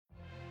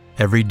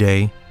Every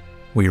day,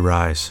 we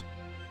rise,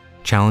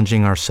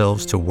 challenging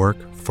ourselves to work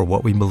for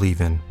what we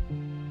believe in.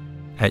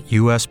 At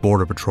U.S.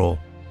 Border Patrol,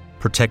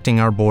 protecting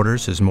our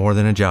borders is more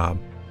than a job.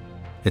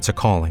 It's a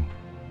calling.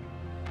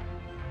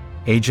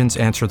 Agents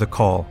answer the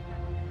call,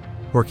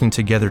 working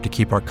together to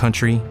keep our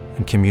country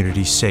and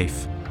communities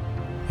safe.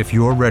 If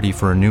you're ready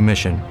for a new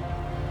mission,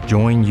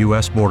 join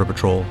U.S. Border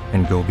Patrol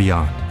and go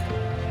beyond.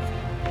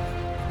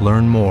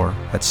 Learn more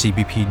at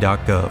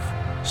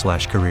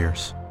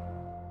cbp.gov/careers.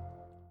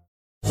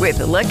 With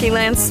the Lucky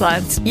Land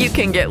Slots, you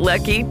can get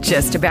lucky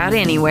just about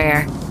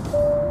anywhere.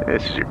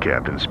 This is your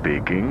captain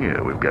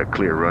speaking. We've got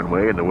clear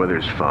runway and the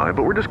weather's fine,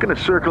 but we're just going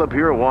to circle up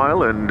here a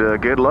while and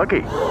get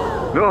lucky.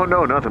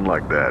 No, nothing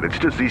like that. It's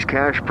just these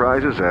cash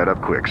prizes add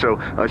up quick. So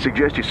I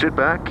suggest you sit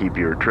back, keep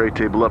your tray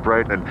table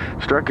upright, and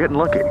start getting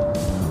lucky.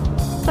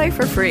 Play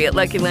for free at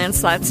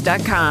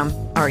LuckyLandSlots.com.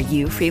 Are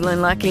you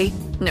feeling lucky?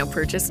 No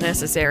purchase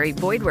necessary.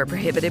 Void where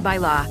prohibited by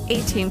law.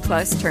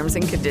 18+ terms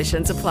and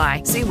conditions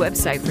apply. See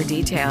website for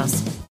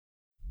details.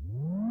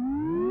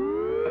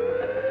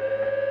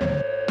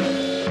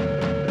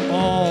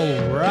 All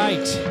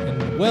right,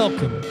 and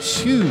welcome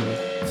to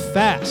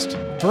Fast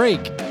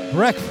Break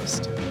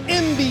Breakfast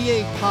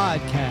NBA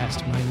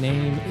Podcast. My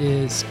name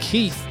is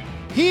Keith,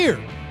 here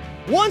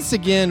once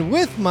again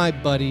with my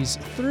buddies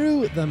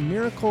through the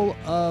miracle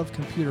of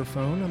computer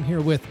phone. I'm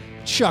here with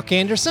Chuck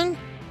Anderson.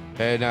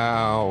 Hey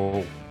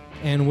now.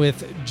 And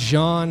with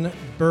John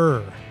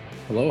Burr.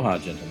 Aloha,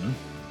 gentlemen.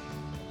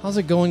 How's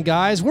it going,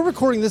 guys? We're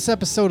recording this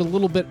episode a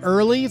little bit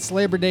early. It's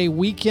Labor Day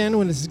weekend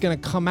when this is going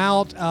to come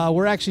out.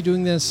 We're actually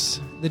doing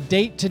this, the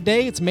date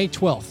today, it's May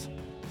 12th.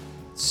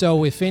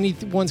 So if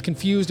anyone's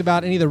confused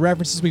about any of the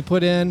references we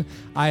put in,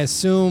 I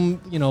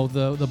assume,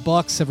 the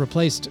Bucks have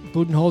replaced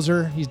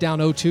Budenholzer. He's down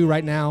 0-2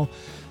 right now.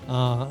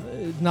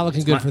 Not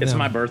looking good for them. It's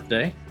my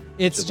birthday.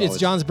 It's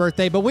John's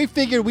birthday, but we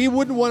figured we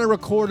wouldn't want to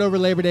record over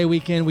Labor Day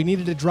weekend. We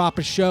needed to drop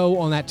a show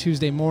on that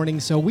Tuesday morning,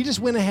 so we just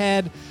went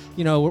ahead.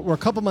 We're a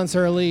couple months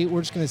early.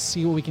 We're just going to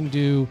see what we can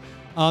do.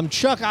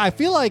 Chuck, I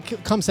feel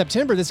like come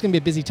September, this is going to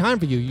be a busy time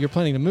for you. You're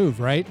planning to move,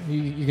 right?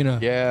 You're going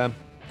to... Yeah.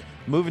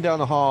 Moving down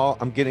the hall.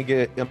 I'm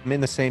in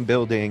the same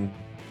building.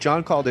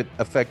 John called it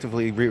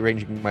effectively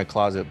rearranging my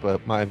closet,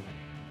 but my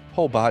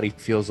whole body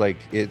feels like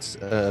it's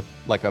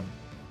like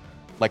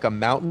a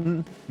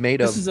mountain made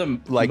of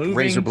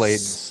razor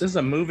blades. This is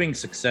a moving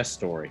success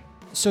story.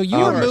 So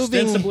you're moving,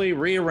 ostensibly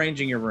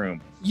rearranging your room.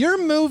 You're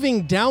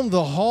moving down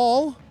the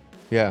hall.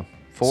 Yeah.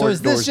 So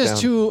is this just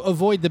down. to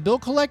avoid the bill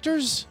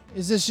collectors?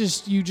 Is this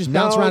just you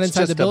bounce around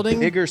inside the building?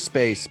 Bigger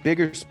space. Oh,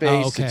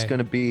 okay. It's going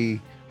to be.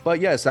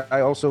 But yes,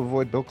 I also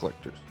avoid bill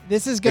collectors.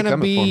 This is going to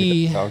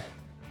be.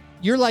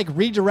 You're like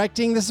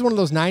redirecting. This is one of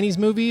those '90s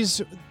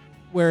movies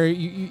where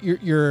you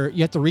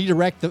have to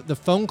redirect the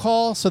phone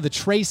call so the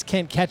trace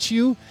can't catch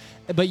you,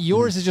 but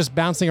yours is just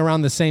bouncing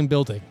around the same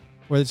building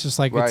where it's just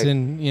like It's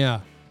in,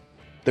 yeah.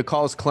 The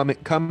call's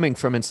coming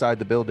from inside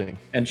the building.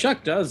 And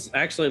Chuck does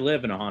actually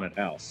live in a haunted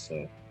house,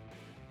 so.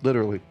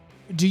 Literally.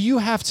 Do you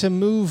have to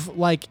move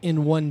like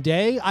in one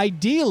day?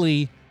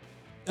 Ideally,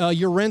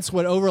 your rents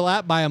would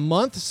overlap by a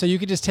month, so you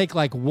could just take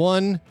like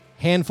one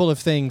handful of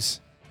things.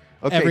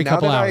 Okay, every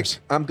couple hours.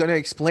 I'm going to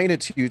explain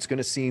it to you. It's going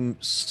to seem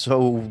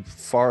so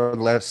far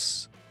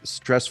less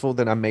stressful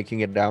than I'm making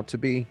it out to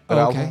be.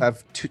 But okay.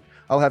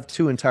 I'll have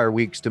 2 entire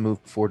weeks to move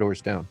 4 doors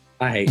down.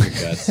 I hate your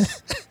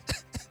guts.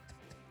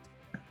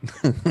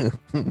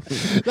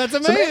 That's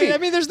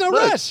amazing. There's no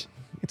rush.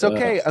 It's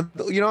okay.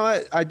 You know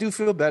what? I do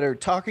feel better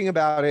talking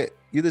about it.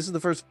 This is the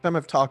first time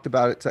I've talked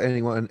about it to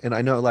anyone. And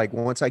I know like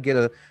once I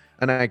get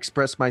and I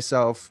express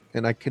myself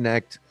and I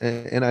connect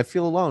and I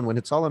feel alone when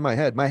it's all in my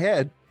head. My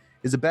head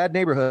is a bad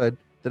neighborhood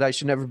that I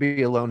should never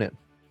be alone in.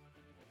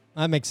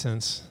 That makes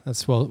sense.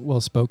 That's well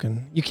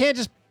spoken. You can't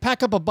just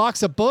pack up a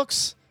box of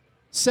books,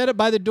 set it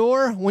by the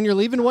door when you're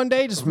leaving one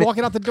day, just walk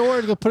it out the door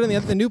and go put it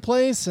in the new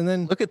place, and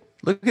then look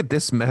at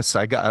this mess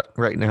I got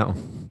right now.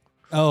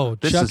 Oh,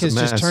 Chuck has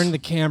just turned the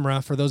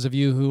camera. For those of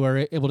you who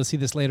are able to see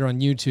this later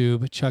on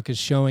YouTube, Chuck is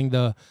showing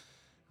the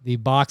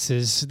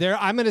boxes. There,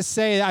 I'm going to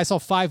say I saw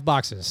 5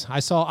 boxes. I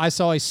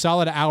saw a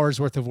solid hour's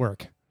worth of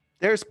work.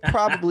 There's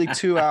probably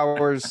 2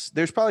 hours.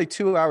 There's probably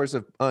 2 hours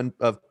of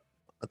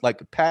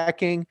like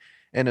packing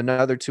and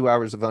another 2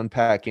 hours of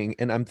unpacking.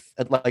 And I'm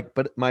like,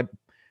 but my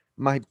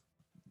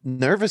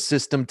nervous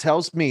system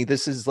tells me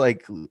this is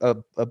like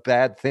a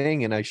bad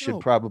thing, and I should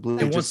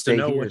probably just wants to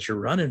know here. what you're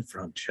running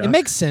from, Chuck. It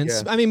makes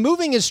sense. Yeah.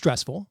 Moving is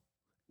stressful,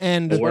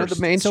 and one of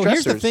the main so stressors.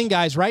 Here's the thing,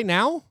 guys. Right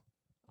now,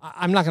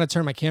 I'm not going to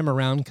turn my camera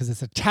around because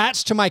it's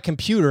attached to my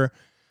computer.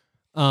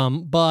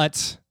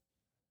 But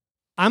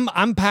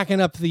I'm packing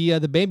up the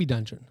baby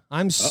dungeon.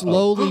 I'm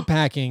slowly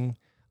packing.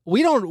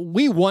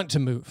 We want to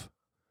move,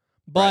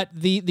 but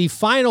the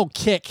final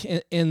kick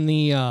in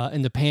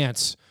the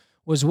pants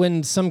was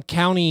when some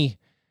county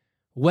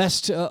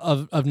west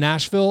of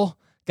Nashville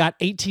got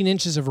 18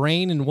 inches of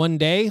rain in one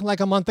day like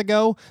a month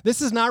ago.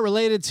 This is not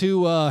related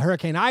to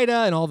Hurricane Ida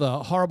and all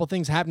the horrible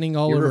things happening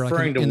all You're over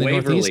referring in to the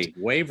Northeast.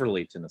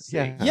 Waverly, Tennessee.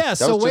 Yeah. Yeah, That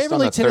so was just on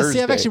Waverly, a Tennessee,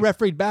 I've Thursday. actually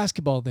refereed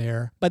basketball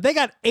there, but they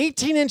got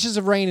 18 inches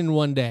of rain in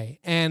one day.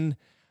 And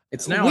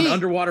It's now an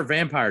underwater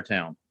vampire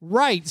town.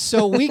 right,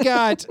 so we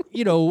got,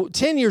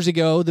 10 years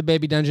ago, the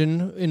Baby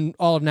Dungeon in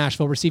all of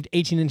Nashville received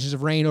 18 inches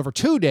of rain over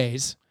 2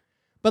 days.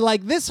 But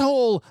like this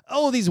whole,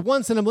 these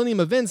once in a millennium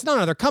events,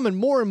 no, they're coming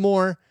more and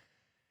more.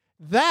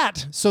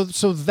 So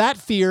that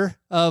fear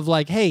of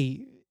like,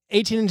 hey,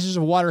 18 inches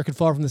of water could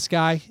fall from the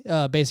sky,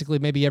 basically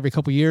maybe every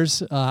couple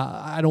years.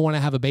 I don't want to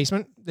have a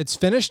basement that's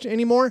finished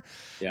anymore.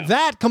 Yeah.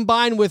 That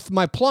combined with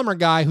my plumber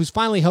guy who's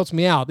finally helped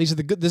me out. This is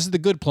the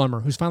good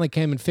plumber who's finally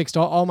came and fixed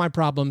all my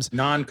problems.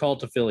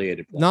 Non-cult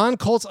affiliated.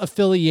 Non-Colts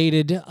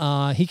affiliated.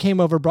 He came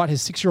over, brought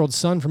his 6-year-old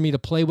son for me to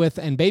play with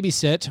and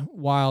babysit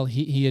while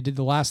he did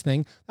the last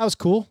thing. That was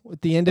cool.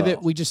 At the end of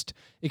it, we just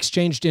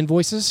exchanged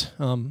invoices.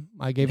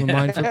 I gave him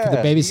mine for the You get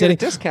a babysitting.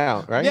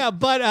 discount, right? Yeah,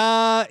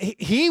 but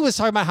he was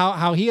talking about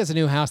how he has a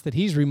new house that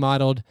he's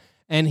remodeled,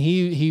 and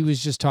he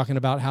was just talking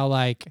about how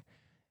like,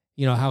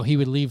 how he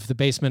would leave the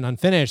basement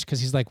unfinished because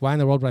he's like, why in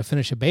the world would I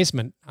finish a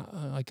basement?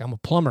 Like I'm a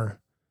plumber.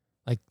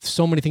 Like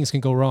so many things can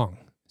go wrong.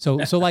 So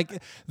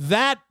like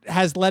that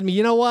has led me,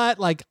 you know what?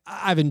 Like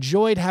I've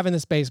enjoyed having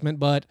this basement,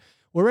 but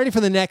we're ready for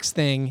the next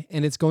thing,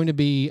 and it's going to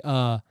be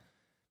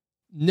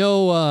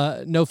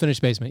no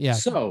finished basement. Yeah.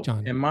 So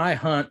John. in my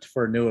hunt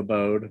for a new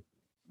abode,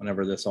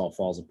 whenever this all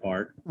falls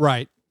apart,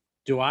 Right.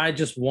 do I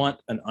just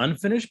want an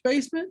unfinished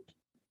basement?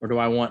 Or do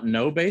I want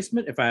no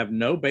basement? If I have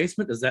no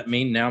basement, does that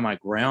mean now my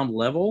ground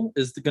level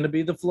is going to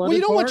be the flooded Well,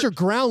 you don't want part? your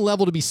ground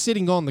level to be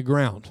sitting on the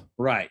ground.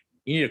 Right.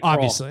 You need a crawl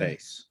Obviously.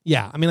 space.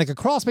 Yeah. I mean, like a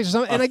crawl space or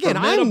something. And A again,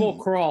 formidable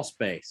crawl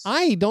space.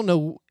 I don't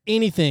know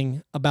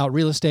anything about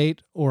real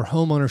estate or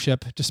home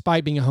ownership,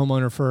 despite being a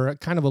homeowner for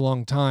kind of a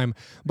long time.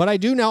 But I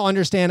do now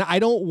understand I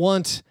don't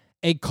want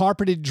a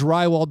carpeted,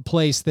 drywalled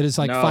place that is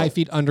like No. 5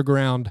 feet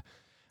underground.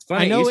 It's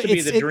funny. I know it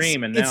used to be the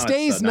dream, and now it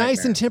stays it's a nice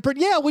nightmare. and tempered.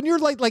 Yeah, when you're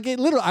like it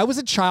literally. I was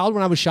a child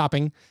when I was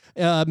shopping.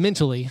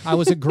 Mentally, I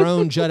was a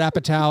grown Judd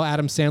Apatow,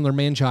 Adam Sandler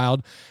man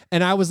child,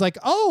 and I was like,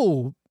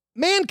 "Oh,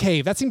 man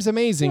cave. That seems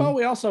amazing." Well,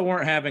 we also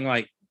weren't having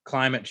like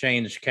climate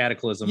change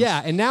cataclysms.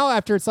 Yeah, and now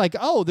after it's like,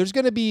 oh, there's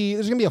gonna be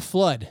a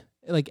flood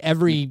like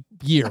every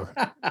year,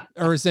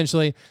 or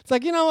essentially, it's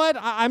like, you know what?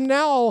 I'm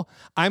now.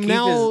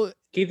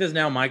 Keith is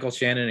now Michael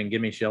Shannon and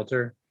Gimme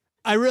Shelter.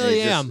 I really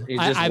He's just- am. he's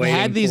just I've waiting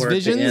had these for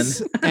it to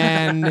visions,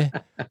 and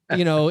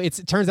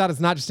it turns out it's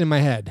not just in my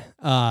head.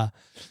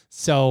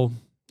 So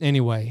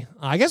anyway,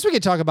 I guess we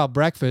could talk about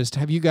breakfast.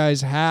 Have you guys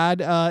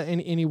had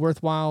any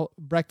worthwhile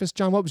breakfast?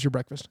 John, what was your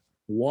breakfast?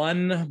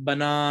 One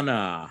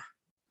banana.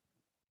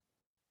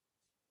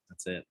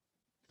 That's it.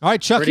 All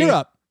right, Chuck, Pretty- you're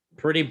up.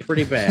 Pretty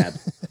bad.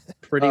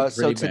 Pretty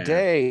So bad.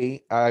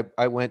 today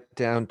I went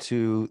down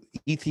to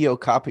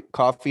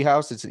Coffee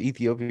House. It's an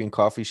Ethiopian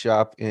coffee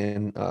shop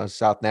in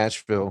South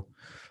Nashville,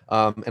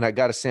 and I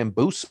got a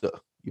sambusa.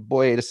 Your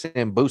boy ate a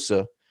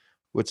sambusa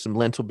with some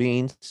lentil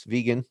beans,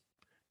 vegan,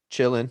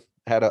 chilling.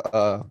 Had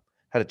a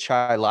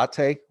chai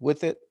latte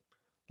with it.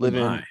 Living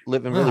My.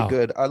 really Wow.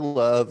 good. I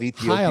love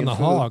Ethiopian High on the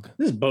food. hog.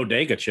 This is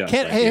bodega Chuck.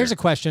 Hey, right here's here. a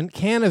question: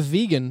 Can a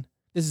vegan?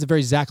 This is a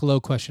very Zach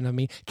Lowe question of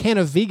me. Can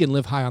a vegan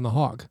live high on the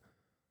hog?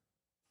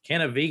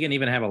 Can a vegan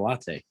even have a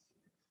latte?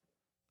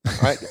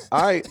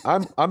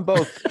 I'm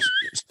both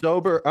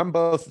sober. I'm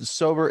both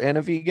sober and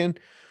a vegan,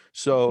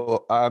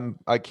 so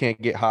I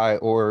can't get high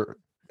or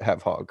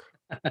have hog.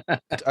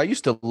 I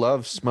used to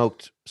love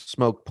smoked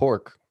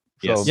pork.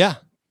 So Yes. Yeah.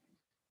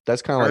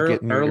 that's kind of like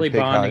getting your Early pig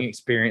bonding high.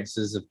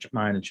 experiences of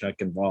mine and Chuck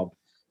involved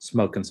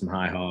smoking some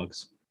high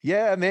hogs.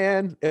 Yeah,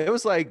 man. It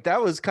was like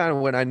that was kind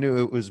of when I knew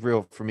it was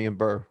real for me and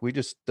Burr. We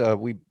just it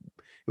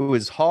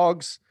was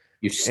hogs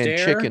You and stare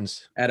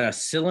chickens at a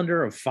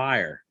cylinder of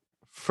fire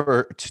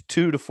for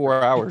 2 to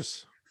 4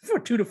 hours. for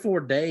 2 to 4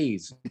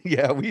 days.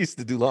 Yeah, we used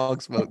to do long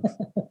smokes.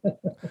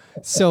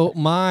 So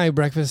my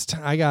breakfast,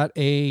 I got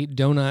a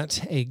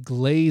donut, a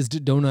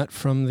glazed donut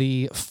from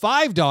the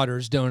Five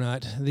Daughters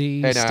Donut. They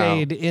Hey, now.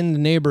 stayed in the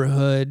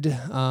neighborhood,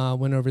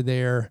 went over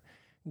there,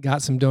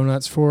 got some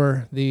donuts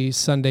for the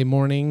Sunday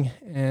morning,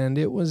 and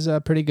it was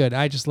pretty good.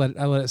 I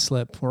let it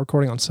slip. We're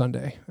recording on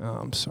Sunday. Oh,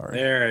 I'm sorry.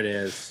 There it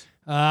is.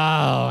 Oh,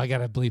 I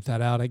gotta bleep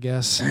that out, I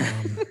guess.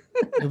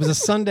 It was a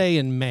Sunday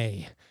in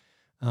May.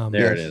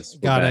 There it is.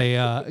 We're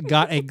back.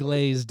 Got a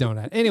glazed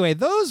donut. Anyway,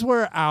 those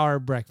were our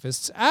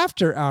breakfasts.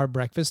 After our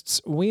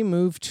breakfasts, we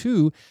move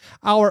to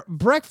our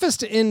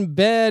breakfast in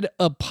bed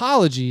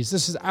apologies.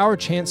 This is our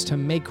chance to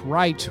make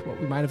right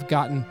what we might have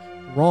gotten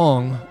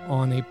wrong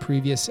on a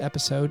previous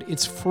episode.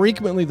 It's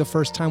frequently the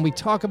first time we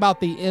talk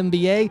about the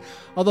NBA,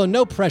 although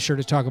no pressure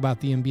to talk about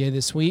the NBA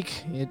this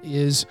week. It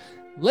is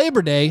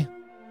Labor Day.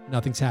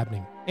 Nothing's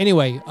happening.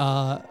 Anyway,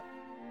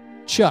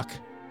 Chuck,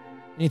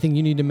 anything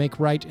you need to make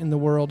right in the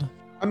world?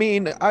 I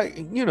mean,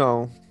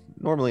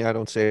 normally I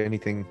don't say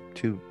anything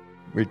too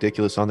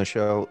ridiculous on the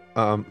show.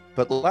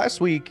 But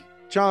last week,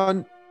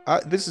 John,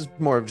 this is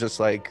more of just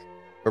like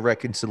a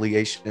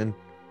reconciliation.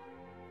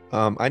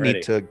 I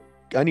need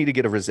to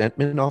get a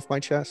resentment off my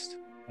chest.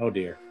 Oh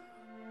dear.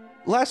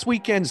 Last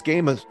week's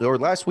game of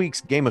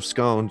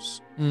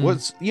scones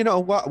was,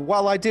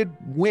 while I did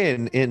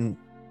win in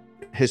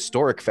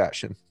historic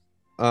fashion,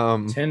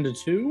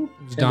 10-2, It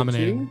was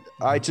dominating.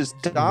 I just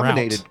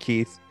dominated Route.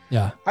 Keith.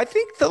 Yeah. I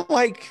think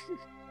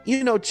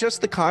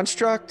just the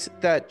construct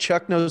that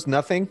Chuck knows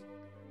nothing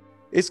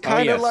is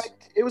kind of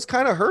it was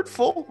kind of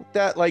hurtful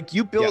that like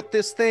you built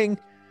this thing.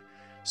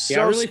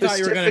 I really thought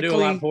you were going to do a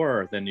lot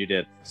poorer than you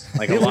did.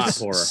 Like a lot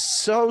poorer.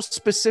 So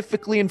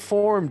specifically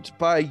informed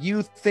by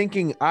you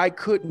thinking I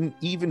couldn't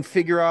even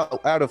figure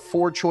out of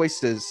 4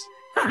 choices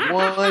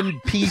one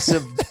piece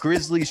of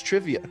Grizzlies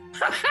trivia.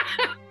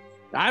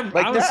 I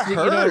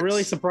was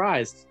really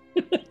surprised.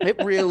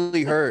 It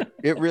really hurt.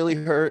 It really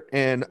hurt.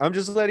 And I'm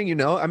just letting you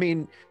know. I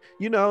mean,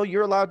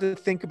 you're allowed to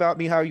think about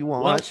me how you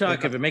want. Well,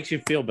 Chuck, if it makes you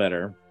feel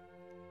better,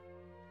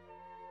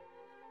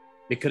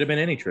 it could have been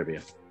any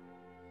trivia.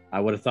 I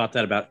would have thought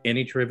that about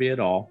any trivia at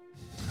all.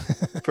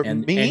 For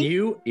me? And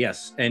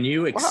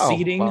you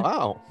exceeding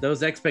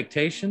those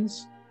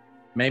expectations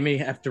made me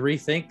have to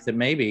rethink that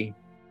maybe,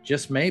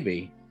 just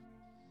maybe,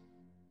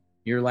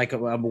 you're like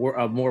a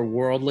more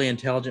worldly,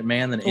 intelligent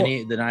man than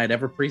I had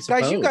ever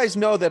presupposed. Guys, you guys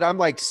know that I'm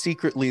like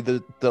secretly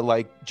the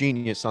like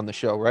genius on the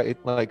show, right?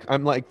 Like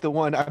I'm like the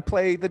one, I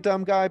play the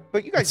dumb guy,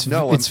 but you guys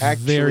know it's I'm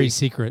actually very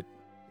secret.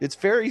 It's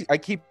very, I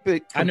keep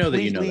it completely, I know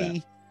that you know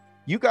that.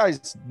 You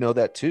guys know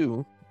that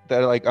too. That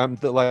like I'm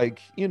the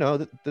like,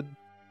 the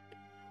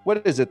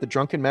what is it? The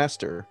drunken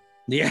master.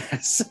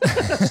 Yes.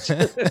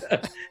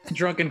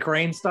 Drunken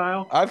crane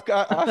style. I've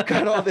got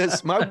all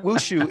this. My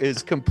wushu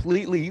is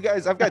completely, you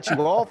guys, I've got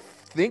you all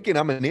thinking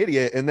I'm an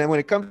idiot. And then when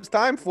it comes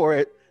time for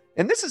it,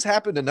 and this has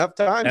happened enough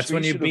times. That's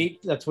when you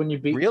beat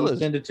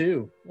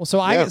 10-2. Well, so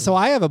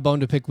I have a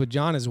bone to pick with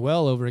John as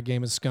well over a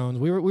game of scones.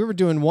 We were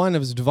doing one. It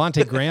was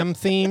Devontae Graham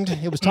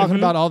themed. It was talking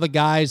about all the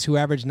guys who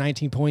averaged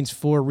 19 points,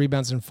 4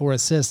 rebounds, and 4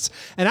 assists.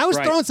 And I was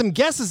throwing some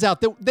guesses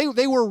out that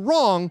they were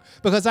wrong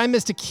because I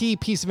missed a key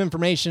piece of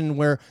information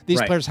where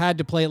these players had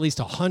to play at least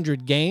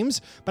 100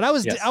 games. But I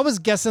was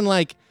guessing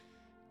like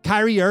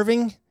Kyrie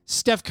Irving,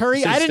 Steph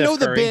Curry. I didn't know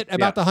the bit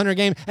about the 100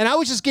 game, and I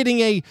was just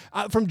getting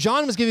from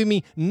John was giving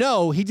me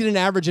no, he didn't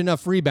average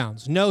enough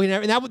rebounds. No, he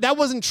never. And that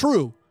wasn't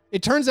true.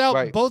 It turns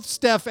out both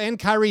Steph and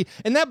Kyrie,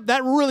 and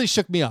that really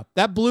shook me up.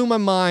 That blew my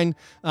mind.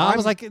 I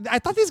was like, I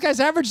thought these guys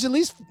averaged at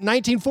least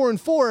 19, 4, and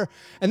 4,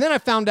 and then I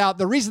found out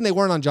the reason they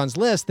weren't on John's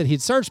list that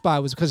he'd searched by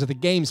was because of the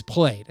games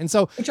played. And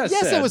so,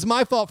 yes, it was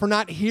my fault for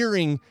not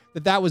hearing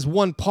that was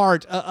one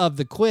part of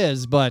the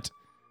quiz, but.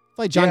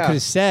 Like John could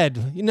have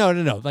said,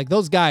 no. Like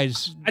those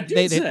guys,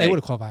 they would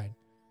have qualified.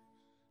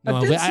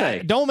 No,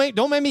 don't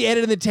make me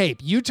edit in the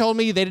tape. You told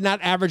me they did not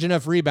average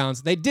enough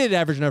rebounds. They did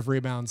average enough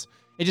rebounds.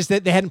 It just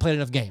that they hadn't played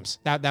enough games.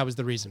 That was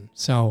the reason.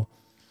 So,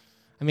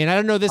 I mean, I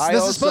don't know. This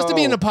is supposed to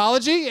be an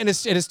apology, and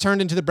it has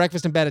turned into the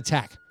breakfast in bed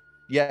attack.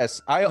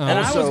 Yes, I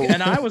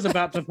was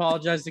about to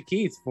apologize to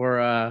Keith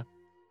for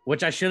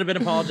which I should have been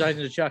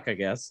apologizing to Chuck. I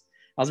guess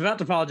I was about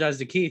to apologize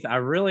to Keith. I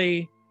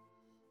really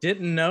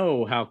didn't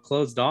know how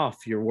closed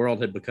off your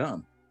world had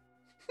become.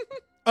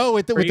 Oh,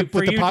 with the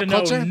pop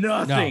culture?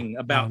 Nothing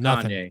about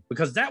Kanye,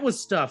 because that was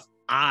stuff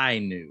I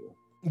knew.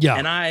 Yeah,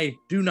 and I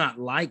do not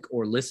like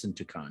or listen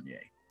to Kanye.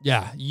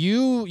 Yeah,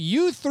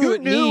 you threw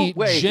at me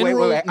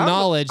general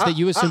knowledge that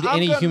you assumed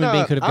any human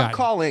being could have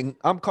gotten.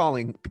 I'm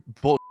calling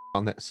bull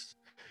on this.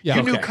 Yeah,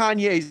 you knew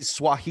Kanye's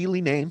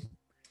Swahili name.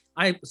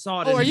 I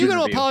saw it. Are you going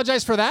to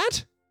apologize for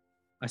that?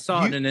 I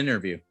saw it in an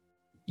interview.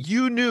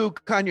 You knew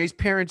Kanye's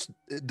parents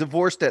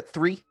divorced at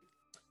 3?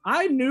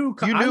 I knew.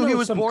 You knew he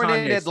was born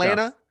in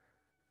Atlanta? Stuff.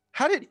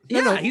 How did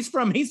you know? He's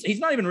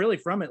not even really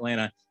from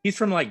Atlanta. He's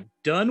from like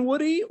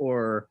Dunwoody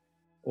or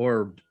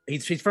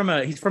he's from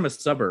a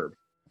suburb.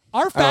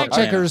 Our fact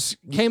checkers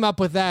came up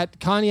with that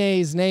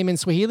Kanye's name in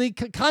Swahili.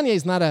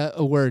 Kanye's not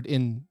a word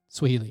in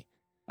Swahili.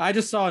 I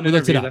just saw an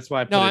interview. That's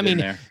why I put it in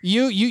there.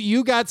 You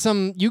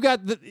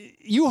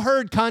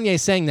heard Kanye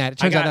saying that. It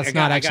turns out that's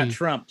not actually. I got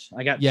trumped.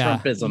 I got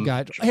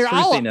Trumpism. Here,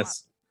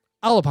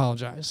 I'll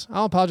apologize.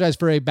 I'll apologize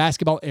for a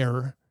basketball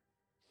error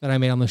that I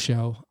made on the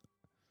show.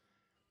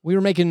 We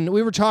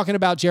were talking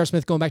about J.R.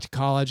 Smith going back to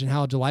college and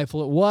how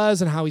delightful it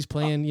was and how he's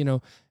playing,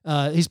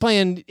 he's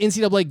playing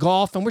NCAA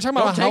golf, and we're talking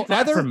about how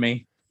other from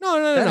me.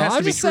 No.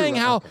 I'm just saying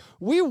how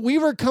we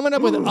were coming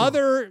up with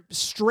other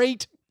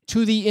straight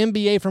to the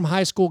NBA from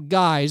high school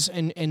guys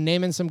and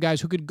naming some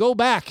guys who could go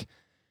back,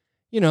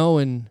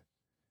 and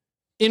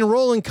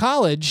enroll in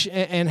college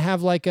and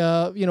have like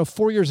 4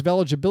 years of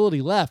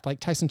eligibility left, like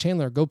Tyson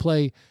Chandler, go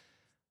play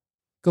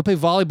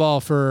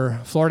volleyball for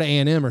Florida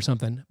A&M or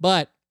something.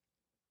 But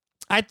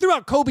I threw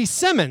out Kobe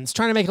Simmons,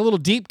 trying to make a little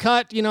deep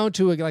cut,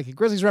 to a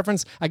Grizzlies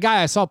reference. A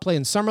guy I saw play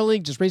in Summer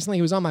League just recently.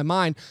 He was on my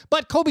mind.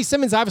 But Kobe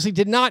Simmons obviously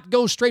did not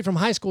go straight from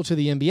high school to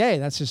the NBA.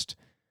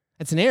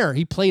 That's an error.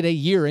 He played a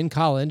year in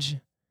college,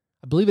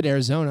 I believe at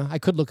Arizona. I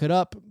could look it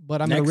up, but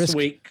I'm going to risk next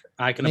week.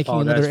 I can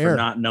apologize for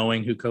not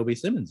knowing who Kobe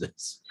Simmons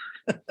is.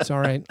 It's all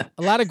right.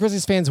 A lot of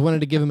Grizzlies fans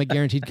wanted to give him a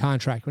guaranteed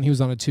contract when he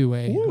was on a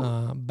two-way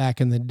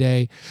back in the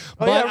day.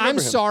 But yeah, I'm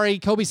sorry,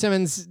 Kobe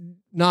Simmons,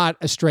 not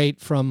a straight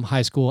from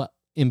high school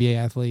NBA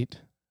athlete.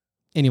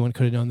 Anyone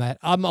could have known that.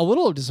 I'm a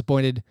little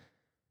disappointed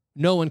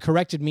no one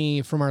corrected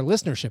me from our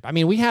listenership. I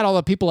mean, we had all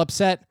the people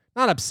upset,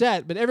 not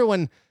upset, but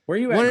everyone. Where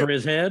you at,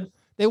 Grizzhead?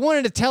 They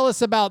wanted to tell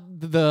us about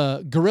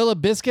the Gorilla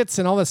Biscuits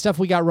and all that stuff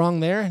we got wrong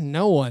there.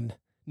 No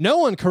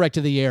one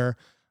corrected the error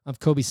of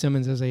Kobe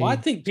Simmons as a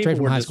straight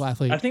from high school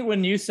athlete. I think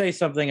when you say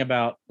something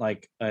about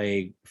like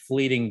a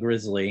fleeting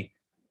Grizzly,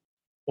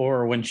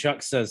 or when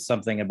Chuck says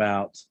something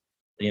about,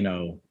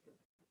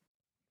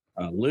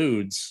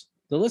 lewds,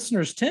 the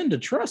listeners tend to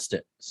trust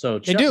it. So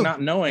Chuck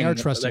not knowing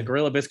that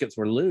Gorilla Biscuits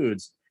were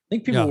lewds, I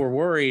think people were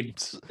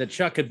worried that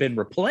Chuck had been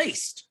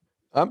replaced.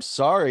 I'm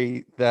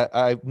sorry that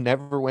I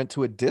never went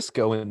to a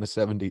disco in the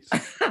 70s.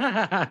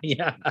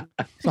 Yeah.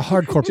 It's a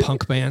hardcore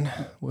punk band.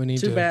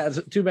 Too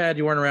bad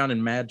you weren't around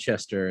in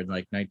Manchester in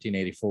like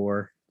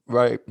 1984.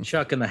 Right.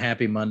 Chuck and the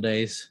Happy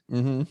Mondays.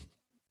 Mm-hmm.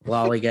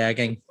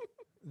 Lollygagging.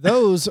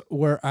 Those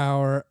were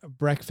our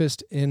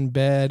breakfast in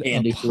bed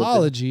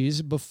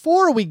apologies.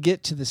 Before we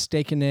get to the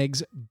steak and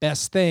eggs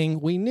best thing,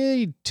 we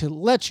need to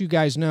let you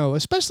guys know,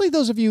 especially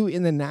those of you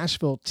in the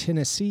Nashville,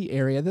 Tennessee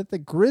area, that the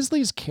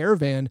Grizzlies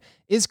Caravan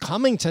is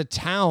coming to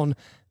town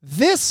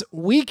this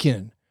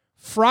weekend,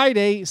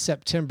 Friday,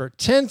 September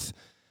 10th.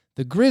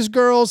 The Grizz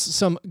Girls,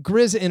 some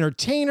Grizz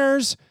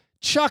entertainers,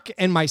 Chuck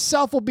and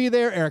myself will be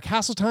there. Eric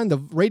Hasseltine, the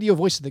radio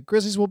voice of the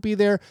Grizzlies, will be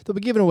there. They'll be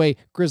giving away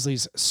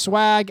Grizzlies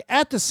swag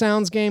at the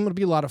Sounds game. It'll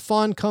be a lot of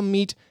fun. Come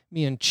meet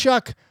me and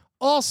Chuck.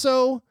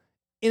 Also,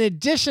 in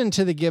addition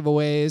to the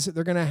giveaways,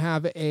 they're going to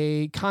have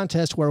a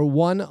contest where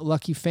one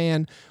lucky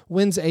fan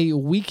wins a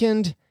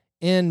weekend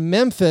in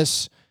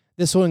Memphis.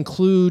 This will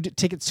include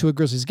tickets to a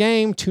Grizzlies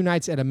game, 2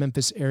 nights at a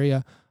Memphis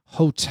area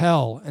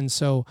hotel. And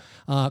so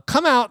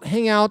come out,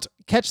 hang out,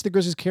 catch the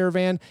Grizzlies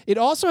Caravan. It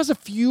also has a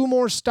few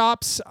more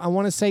stops. I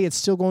want to say it's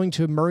still going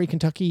to Murray,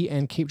 Kentucky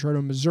and Cape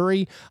Girardeau,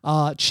 Missouri.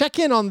 Check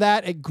in on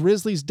that at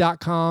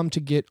grizzlies.com to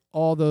get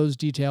all those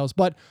details.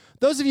 But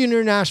those of you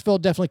near Nashville,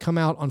 definitely come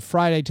out on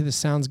Friday to the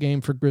Sounds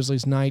game for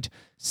Grizzlies night.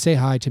 Say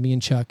hi to me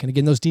and Chuck. And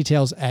again, those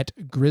details at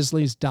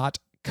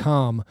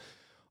grizzlies.com.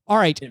 All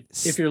right.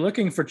 If you're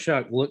looking for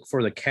Chuck, look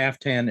for the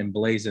caftan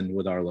emblazoned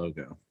with our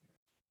logo.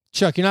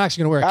 Chuck, you're not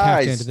actually going to wear a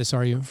caftan to this,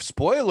 are you?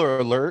 Spoiler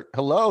alert.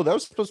 Hello. That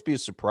was supposed to be a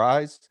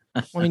surprise.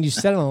 I mean, you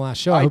said it on the last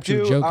show. I hope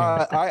you were joking.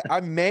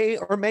 I may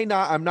or may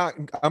not. I'm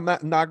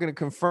not going to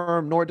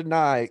confirm nor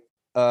deny.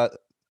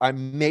 I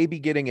may be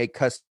getting a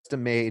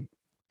custom-made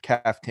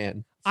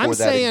caftan. I'm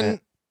saying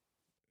event.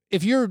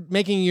 If you're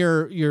making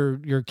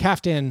your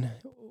caftan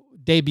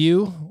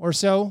debut or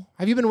so,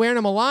 have you been wearing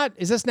them a lot?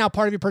 Is this now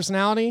part of your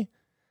personality?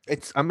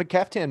 I'm a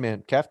caftan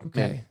man. Caftan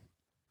man.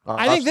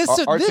 I think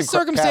this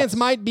circumstance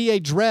might be a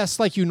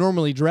dress like you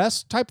normally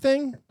dress type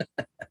thing.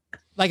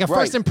 Like a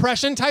first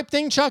impression type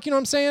thing, Chuck, you know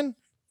what I'm saying?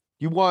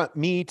 You want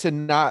me to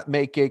not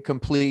make a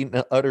complete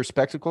and utter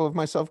spectacle of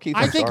myself, Keith?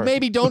 I think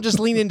maybe don't just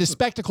lean into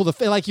spectacle.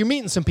 Like you're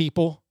meeting some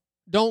people.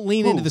 Don't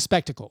lean into the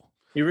spectacle.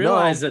 You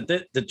realize that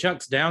the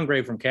Chuck's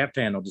downgrade from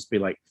caftan will just be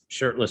like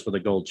shirtless with a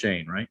gold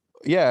chain, right?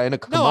 Yeah, and a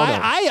kimono.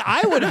 No,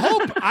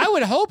 I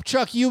would hope,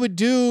 Chuck, you would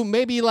do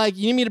maybe like,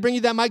 you need me to bring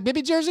you that Mike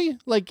Bibby jersey?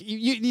 Like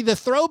you the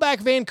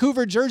throwback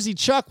Vancouver jersey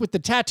Chuck with the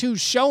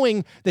tattoos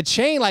showing the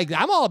chain. Like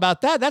I'm all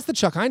about that. That's the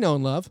Chuck I know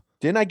and love.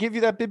 Didn't I give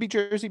you that Bibby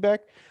jersey back?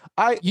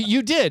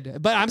 You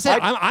did, but I'm saying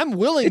I'm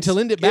willing to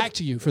lend it back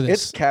to you for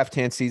this. It's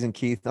caftan season,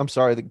 Keith. I'm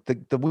sorry.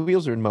 The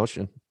wheels are in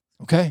motion.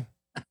 Okay.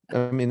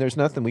 I mean, there's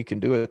nothing we can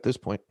do at this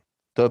point.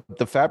 The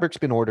fabric's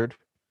been ordered.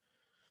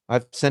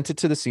 I've sent it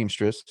to the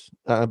seamstress.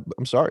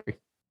 I'm sorry.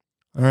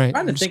 All right. I'm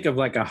trying to think of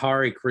like a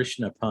Hare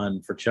Krishna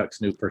pun for Chuck's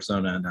new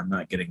persona, and I'm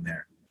not getting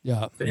there.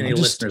 Yeah. If any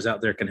listeners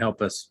out there can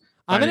help us.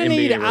 I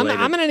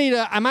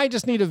might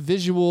just need a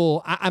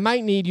visual. I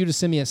might need you to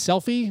send me a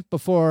selfie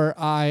before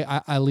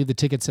I leave the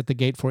tickets at the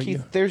gate for Keith,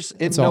 you. There's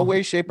in no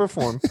way, shape, or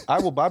form. I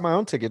will buy my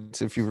own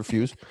tickets if you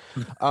refuse.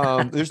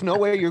 There's no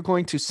way you're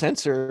going to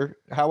censor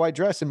how I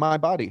dress in my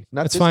body.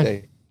 Not That's this fine.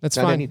 day. That's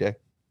not fine. Any day.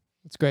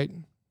 That's great.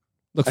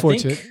 Look forward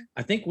to it.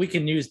 I think we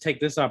can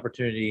take this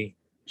opportunity,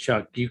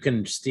 Chuck. You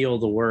can steal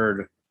the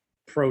word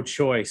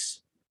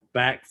pro-choice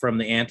back from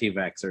the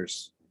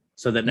anti-vaxxers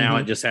so that now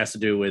it just has to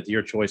do with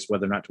your choice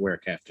whether or not to wear a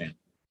caftan.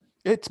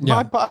 It's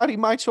my body,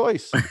 my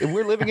choice. And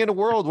we're living in a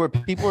world where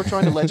people are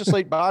trying to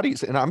legislate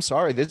bodies. And I'm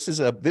sorry, this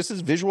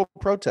is visual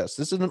protest.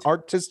 This is an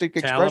artistic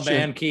expression.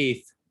 Taliban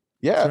Keith.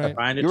 Yeah.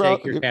 Trying to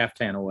take your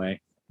caftan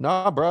away.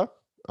 Nah, bro.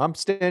 I'm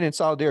standing in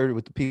solidarity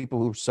with the people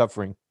who are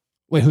suffering.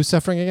 Wait, who's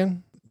suffering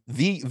again?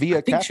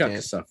 Via caftan. Chuck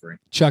is suffering.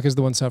 Chuck is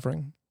the one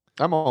suffering.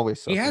 I'm always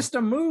suffering. He has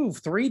to move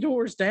 3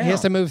 doors down. He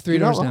has to move 3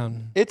 doors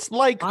down. It's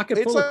like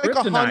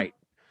kryptonite.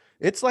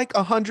 It's like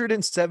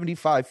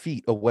 175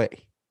 feet away.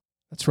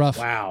 That's rough.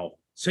 Wow.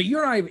 So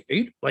you're not even,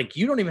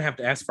 you don't even have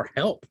to ask for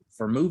help,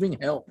 for moving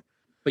help,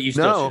 but you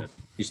still should.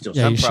 You still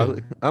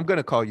should. I'm going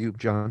to call you,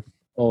 John.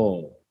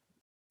 Oh.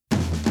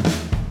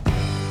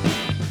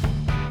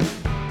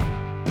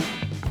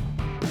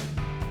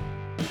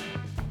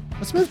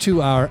 Let's move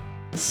to our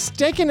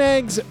steak and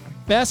eggs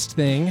best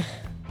thing.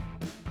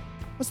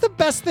 What's the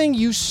best thing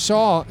you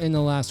saw in the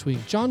last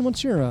week? John,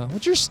 what's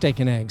your steak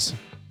and eggs?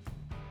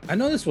 I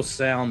know this will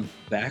sound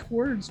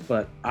backwards,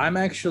 but I'm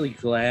actually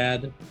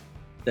glad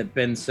that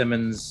Ben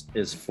Simmons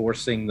is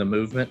forcing the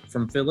movement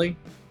from Philly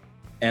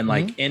and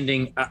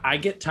ending. I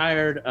get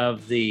tired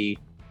of the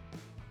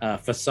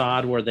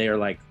facade where they are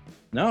like,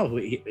 no,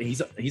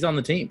 he's on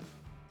the team.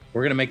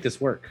 We're going to make this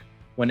work.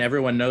 When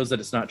everyone knows that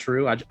it's not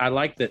true. I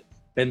like that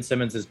Ben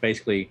Simmons has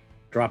basically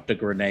dropped a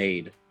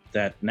grenade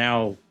that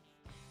now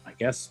I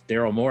guess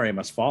Daryl Morey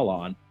must fall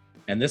on.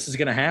 And this is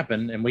going to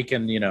happen. And we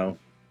can, we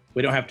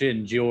don't have to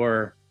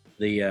endure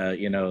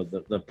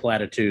the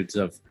platitudes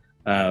of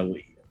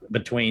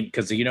between,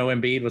 because,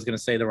 Embiid was going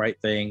to say the right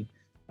thing.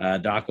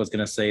 Doc was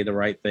going to say the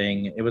right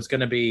thing. It was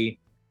going to be,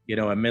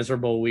 a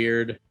miserable,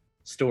 weird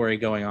story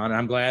going on. And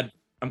I'm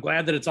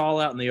glad that it's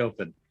all out in the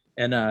open.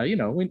 And,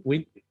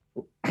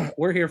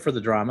 we're here for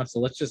the drama. So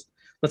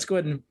let's go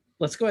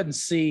ahead and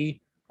see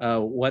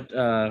how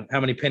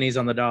many pennies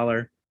on the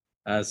dollar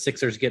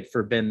Sixers get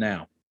for Ben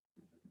now.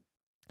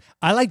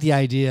 I like the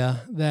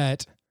idea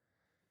that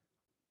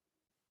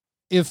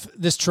if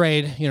this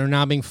trade,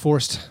 now being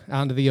forced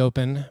out into the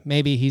open,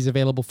 maybe he's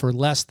available for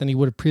less than he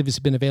would have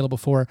previously been available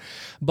for.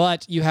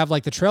 But you have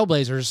like the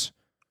Trailblazers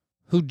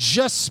who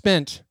just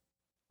spent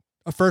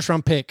a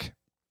first-round pick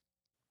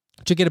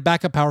to get a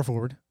backup power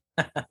forward.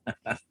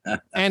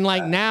 And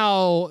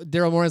now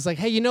Daryl Morey is like,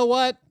 hey, you know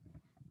what?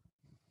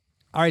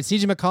 All right,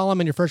 CJ McCollum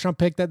and your first-round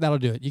pick, that'll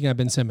do it. You can have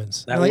Ben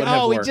Simmons. We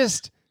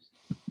just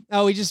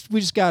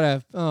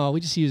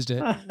used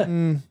it.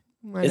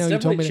 It's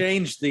definitely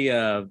changed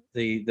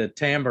the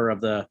timbre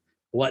of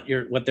what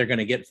they're going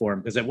to get for him.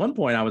 Because at one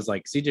point I was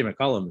like, CJ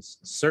McCollum is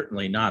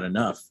certainly not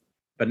enough,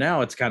 but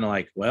now it's kind of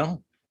like,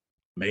 well,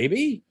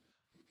 maybe,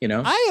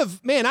 I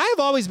have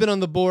always been on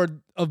the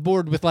board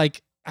with I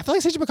feel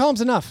like CJ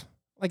McCollum's enough.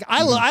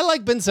 I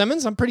like Ben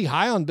Simmons. I'm pretty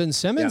high on Ben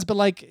Simmons, but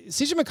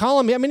CJ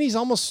McCollum, I mean,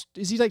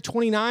 is he like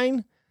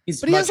 29?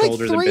 But he has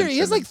he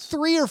has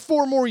 3 or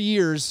 4 more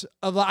years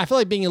of, I feel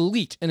like, being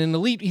elite. And an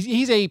elite,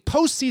 he's a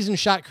postseason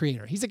shot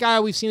creator. He's a guy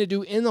we've seen it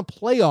do in the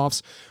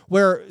playoffs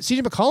where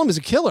CJ McCollum is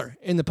a killer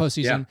in the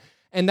postseason. Yeah.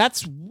 And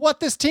that's what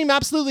this team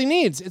absolutely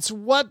needs. It's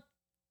what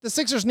the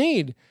Sixers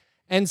need.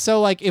 And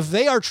so if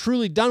they are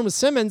truly done with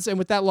Simmons and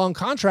with that long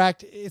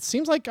contract, it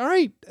seems like, all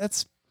right,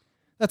 that's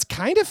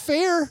kind of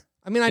fair.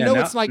 I mean, I know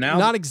it's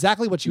not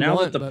exactly what you want.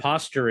 Now that the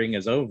posturing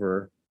is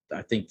over,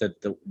 I think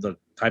that the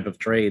type of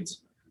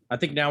trades, I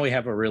think now we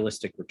have a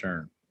realistic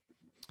return.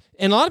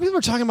 And a lot of people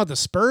are talking about the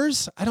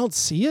Spurs. I don't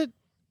see it.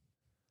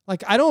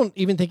 I don't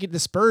even think the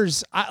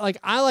Spurs. I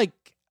like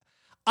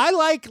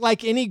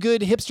any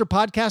good hipster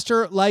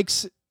podcaster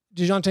likes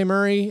DeJounte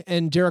Murray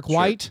and Derek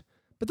White,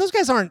 but those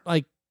guys aren't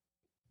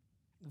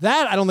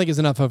that. I don't think is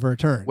enough of a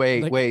return.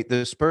 Wait.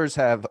 The Spurs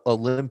have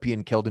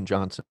Olympian Keldon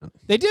Johnson.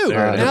 They do,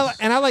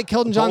 and I like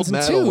Keldon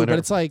Johnson too. Winner. But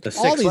it's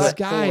all these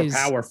guys,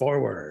 power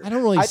forward. I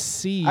don't really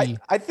see.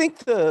 I think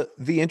the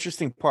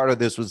interesting part of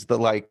this was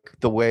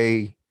the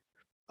way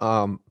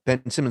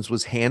Ben Simmons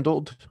was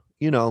handled.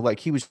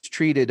 He was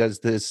treated as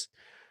this.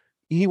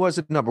 He was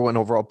a number 1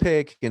 overall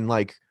pick and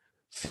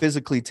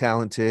physically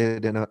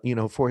talented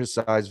and for his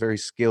size, very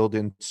skilled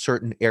in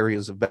certain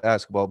areas of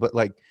basketball, but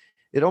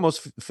it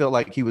almost felt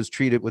like he was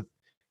treated with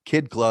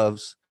kid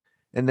gloves.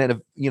 And then, if,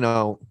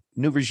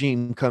 new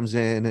regime comes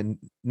in and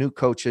new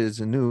coaches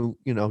and new,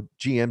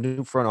 GM,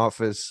 new front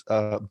office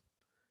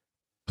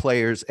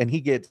players, and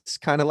he gets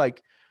kind of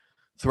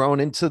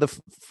thrown into the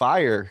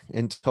fire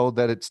and told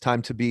that it's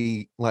time to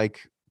be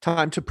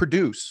time to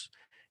produce.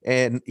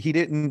 And he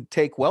didn't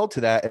take well to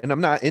that. And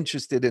I'm not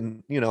interested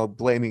in,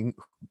 blaming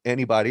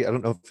anybody. I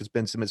don't know if it's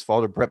Ben Simmons'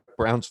 fault or Brett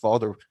Brown's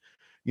fault or,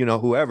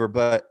 whoever,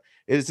 but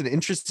it's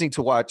interesting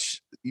to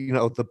watch,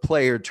 the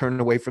player turn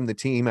away from the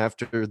team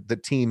after the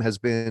team has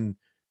been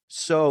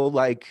so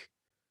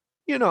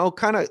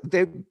kind of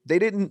they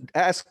didn't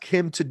ask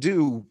him to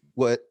do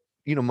what,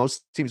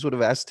 most teams would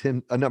have asked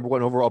him, a number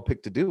 1 overall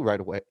pick, to do right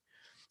away.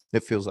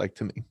 It feels like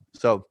to me.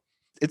 So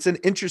it's an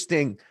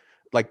interesting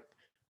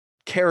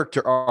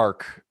character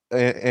arc,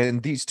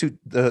 and these two,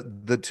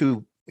 the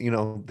two,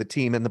 the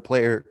team and the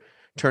player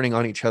turning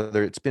on each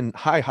other. It's been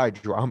high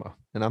drama,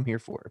 and I'm here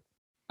for it.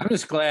 I'm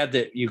just glad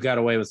that you got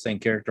away with saying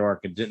character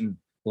arc and didn't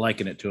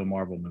liken it to a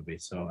Marvel movie.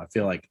 So I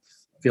feel like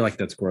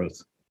that's growth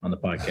on the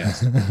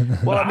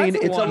podcast. Well, I mean,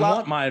 it's a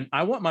lot.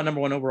 I want my number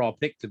 1 overall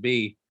pick to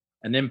be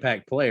an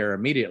impact player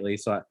immediately.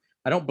 So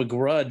I don't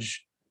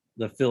begrudge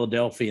the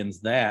Philadelphians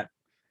that.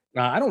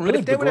 I don't really. But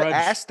if they would have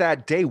asked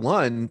that day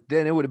one,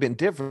 then it would have been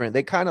different.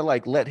 They kind of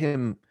let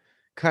him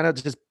kind of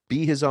just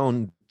be his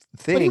own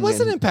thing. But he was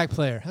an impact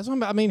player. That's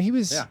what I mean. He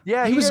was.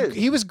 Yeah.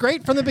 He was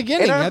great from the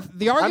beginning.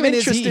 The argument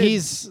is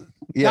he's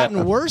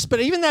gotten worse, but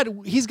even that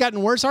he's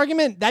gotten worse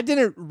argument, that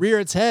didn't rear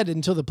its head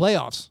until the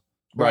playoffs.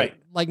 Right.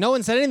 No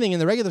one said anything in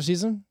the regular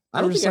season.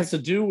 I don't think it has to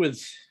do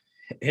with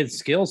his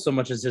skill so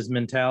much as his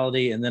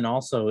mentality. And then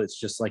also it's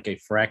just a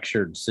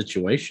fractured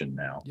situation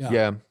now.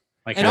 Yeah.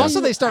 Like, and also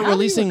they start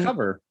releasing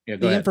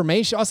the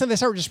information. Also, they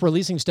start just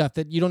releasing stuff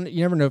that you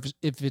never know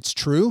if it's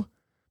true,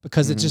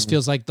 because it just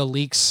feels like the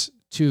leaks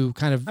to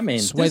kind of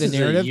sway the narrative.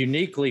 This is a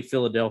uniquely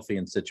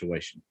Philadelphian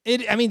situation.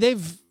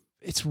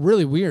 It's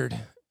really weird.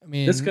 I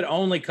mean, this could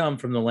only come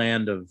from the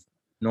land of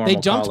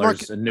normal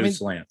colors and new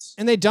slants.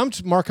 And they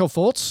dumped Markelle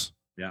Fultz.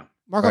 Yeah.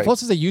 Markelle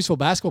Fultz is a useful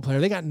basketball player.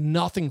 They got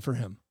nothing for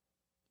him.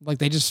 Like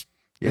they just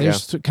kind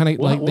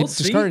of they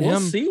discarded him. We'll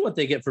see what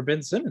they get for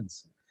Ben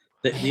Simmons.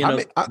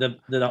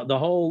 The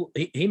whole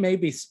he may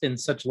be in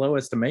such low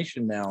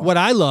estimation now. What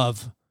I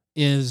love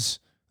is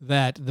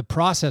that the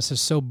process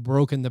has so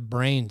broken the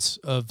brains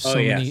of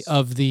many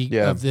of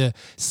the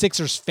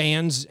Sixers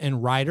fans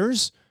and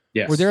writers.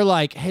 Yes. Where they're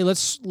like, hey,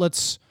 let's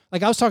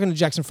like I was talking to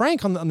Jackson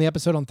Frank on the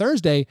episode on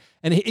Thursday,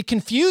 and it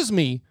confused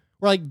me.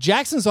 Where like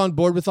Jackson's on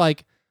board with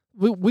like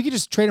we could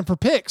just trade him for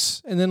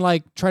picks and then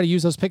like try to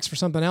use those picks for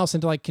something else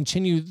and to like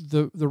continue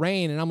the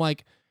reign. And I'm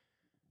like,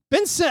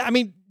 Joel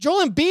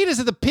Embiid is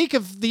at the peak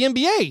of the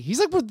NBA. He's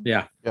like,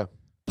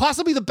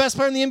 possibly the best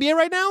player in the NBA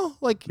right now.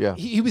 Like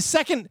he was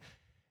second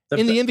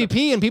in the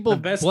MVP, and people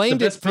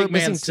blamed it for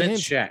missing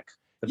Shaq.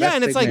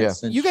 And it's like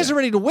you guys are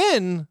ready to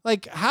win.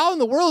 Like, how in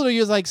the world are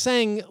you like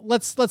saying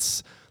let's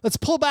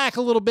pull back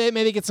a little bit,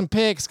 maybe get some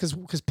picks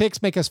because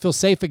picks make us feel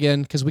safe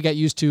again because we got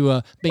used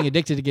to being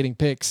addicted to getting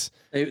picks.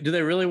 Do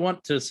they really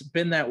want to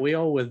spin that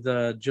wheel with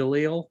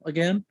Jaleel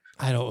again?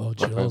 I don't know.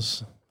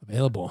 Jaleel's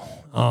available.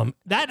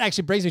 That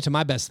actually brings me to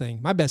my best thing.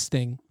 My best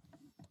thing.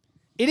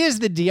 It is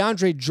the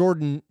DeAndre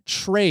Jordan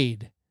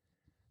trade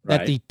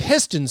that the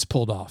Pistons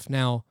pulled off.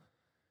 Now,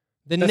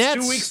 That's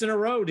Nets 2 weeks in a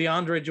row.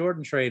 DeAndre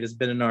Jordan trade has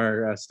been in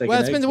our stake.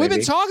 Well, we've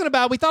been talking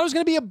about. We thought it was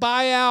going to be a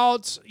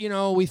buyout. You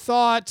know, we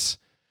thought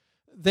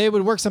they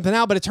would work something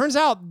out, but it turns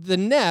out the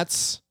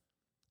Nets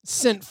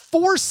sent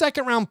 4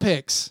 second-round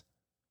picks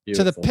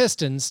to the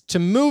Pistons to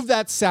move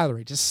that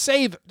salary, to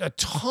save a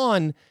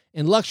ton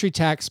in luxury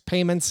tax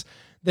payments.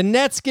 The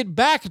Nets get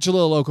back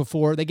Jahlil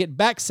Okafor. They get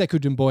back Sekou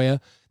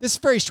Doumbouya. This is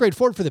very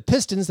straightforward for the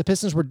Pistons. The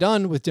Pistons were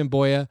done with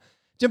Doumbouya.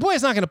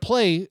 Doumbouya's not going to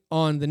play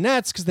on the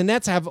Nets because the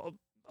Nets have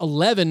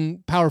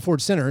 11 power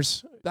forward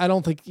centers. I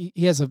don't think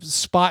he has a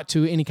spot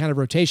to any kind of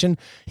rotation.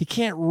 He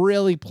can't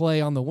really play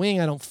on the wing,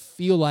 I don't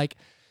feel like.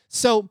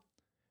 So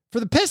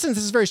for the Pistons,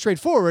 this is very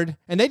straightforward.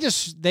 And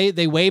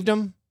they waived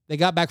him. They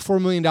got back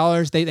 $4 million.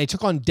 They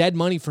took on dead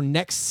money for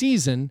next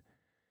season.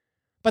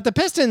 But the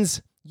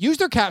Pistons used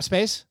their cap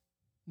space,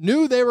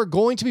 knew they were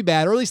going to be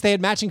bad, or at least they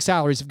had matching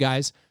salaries of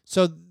guys.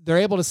 So they're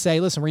able to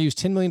say, listen, we're going to use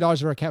 $10 million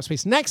of our cap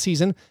space next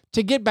season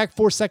to get back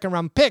 4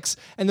 second-round picks.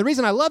 And the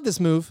reason I love this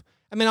move,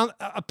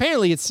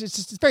 apparently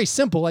it's very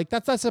simple. Like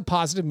that's a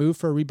positive move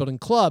for a rebuilding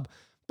club.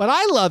 But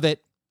I love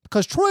it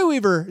because Troy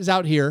Weaver is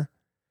out here.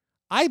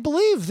 I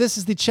believe this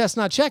is the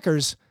Chestnut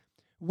Checkers.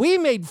 We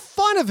made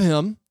fun of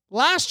him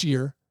last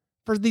year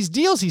for these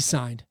deals he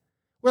signed.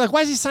 We're like,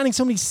 why is he signing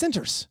so many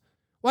centers?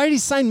 Why did he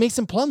sign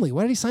Mason Plumlee?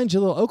 Why did he sign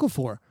Jahlil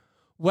Okafor?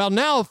 Well,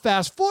 now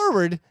fast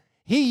forward,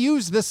 he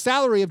used the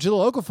salary of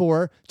Jahlil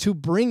Okafor to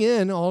bring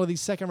in all of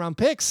these second-round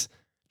picks.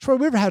 Troy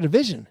Weaver had a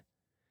vision.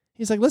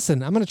 He's like,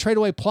 listen, I'm going to trade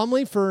away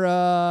Plumlee for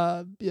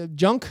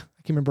junk. I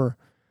can't remember.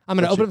 I'm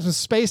going to open up some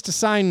space to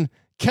sign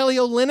Kelly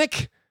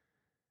Olynyk.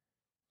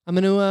 I'm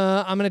going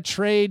to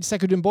trade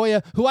Sekou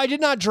Doumbouya, who I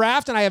did not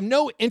draft, and I have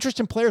no interest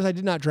in players I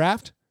did not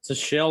draft. It's a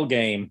shell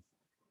game.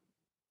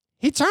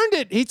 He turned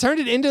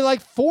it into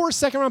like 4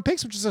 second-round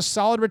picks, which is a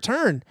solid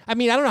return. I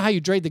mean, I don't know how you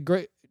grade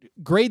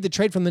the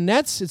trade from the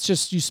Nets. It's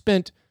just you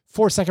spent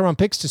 4 second-round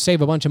picks to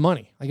save a bunch of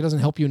money. Like, it doesn't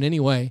help you in any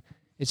way.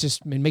 It's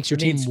just, it makes your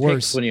team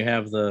worse. When you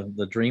have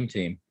the dream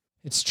team.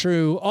 It's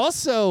true.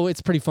 Also,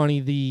 it's pretty funny.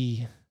 Do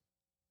you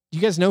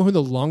guys know who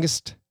the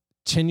longest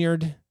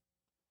tenured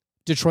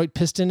Detroit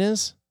Piston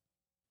is?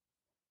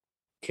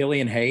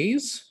 Killian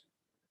Hayes?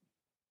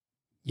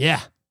 Yeah.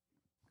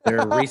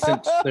 Their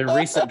recent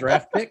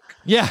draft pick?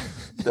 Yeah.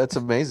 That's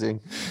amazing.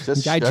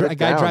 Just a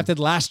guy drafted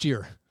last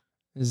year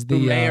is the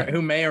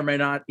who may or may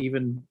not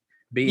even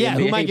be. Yeah,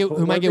 who might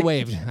get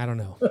waived. I don't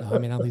know. I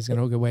don't think he's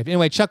gonna get waived.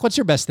 Anyway, Chuck, what's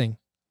your best thing?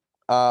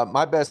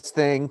 My best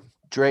thing,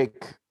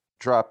 Drake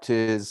dropped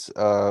his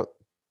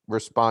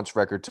response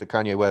record to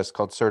Kanye West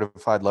called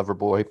Certified Lover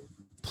Boy.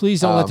 Please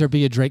don't let there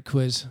be a Drake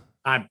quiz.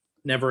 I'm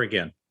never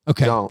again.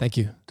 Okay, thank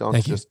you.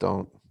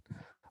 Don't.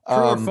 True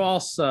or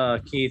false,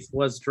 Keith,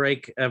 was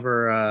Drake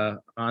ever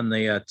on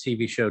the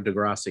TV show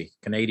Degrassi?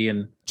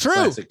 Canadian True.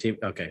 Classic TV.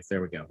 Okay,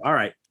 there we go. All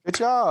right. Good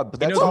job.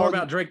 He knows more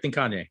about Drake than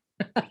Kanye.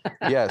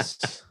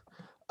 Yes.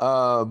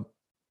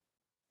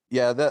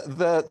 Yeah,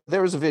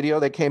 there was a video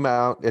that came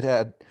out. It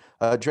had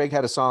Drake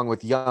had a song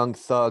with Young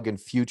Thug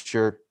and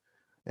Future,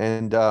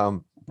 and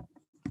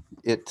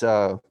it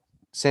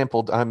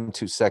sampled "I'm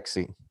Too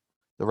Sexy,"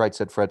 the Right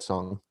Said Fred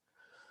song,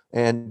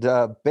 and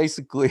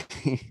basically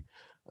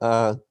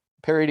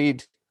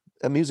parodied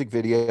a music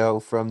video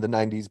from the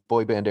 90s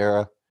boy band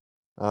era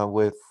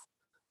with,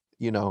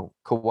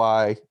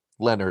 Kawhi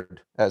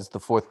Leonard as the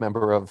fourth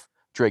member of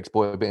Drake's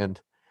boy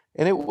band.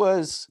 And it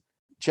was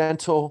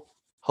gentle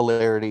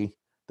hilarity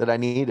that I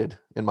needed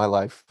in my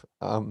life.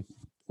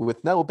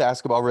 with no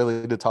basketball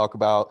really to talk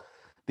about.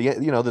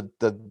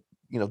 The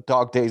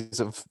dog days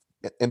of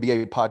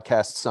NBA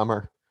podcast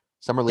summer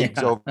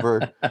league's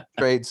over,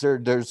 trades,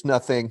 there's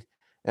nothing.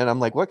 And I'm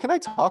like, what can I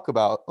talk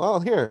about? Well,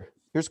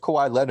 here's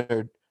Kawhi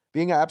Leonard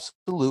being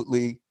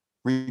absolutely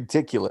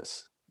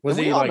ridiculous. Was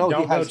he like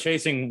Delco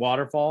chasing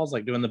waterfalls,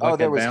 like doing the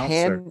bucket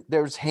bounce?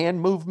 There was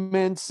hand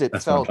movements.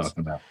 That's what I'm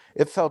talking about.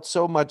 It felt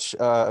so much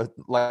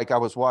like I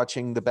was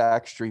watching the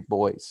Backstreet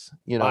Boys.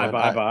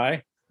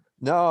 Bye.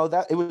 No,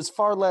 that it was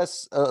far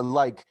less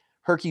like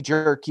herky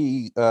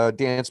jerky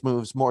dance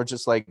moves, more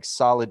just like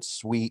solid,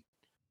 sweet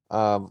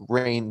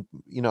rain.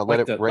 Let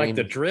it rain. Like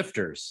the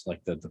drifters,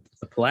 like the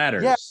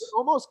platters. Yeah, it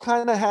almost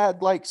kind of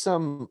had like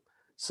some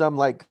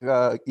like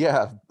like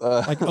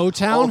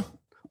O-Town.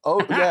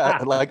 Oh yeah,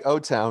 like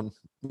O-Town.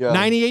 Yeah,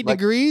 98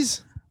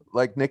 degrees.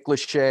 Like Nick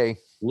Lachey.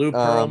 Lou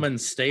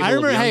Pearlman's stable. I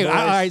remember. Hey, all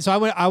right. So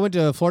I went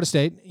to Florida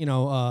State. Late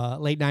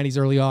 90s,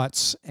 early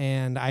aughts,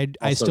 and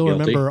I still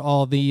remember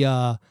all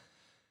the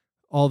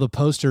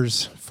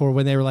posters for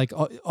when they were like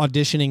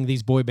auditioning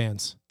these boy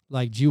bands.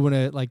 Like, do you want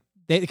to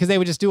because they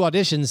would just do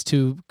auditions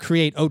to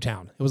create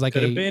O-Town. It was like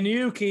could have been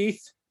you,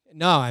 Keith.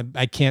 No,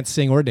 I can't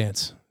sing or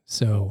dance.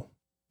 So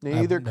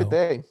neither could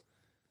they.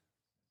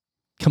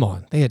 Come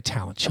on, they had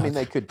talent, Chuck. I mean,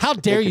 they could. How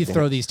dare you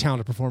throw these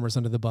talented performers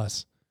under the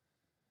bus?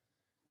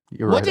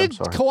 You're right. What did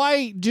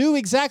Kawhi do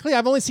exactly?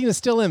 I've only seen a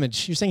still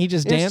image. You're saying he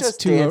just danced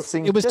to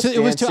dancing, it was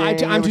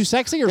to I'm Too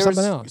Sexy or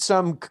something else?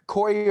 Some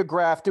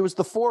choreographed. It was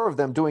the four of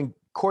them doing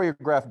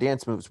choreographed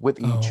dance moves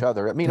with each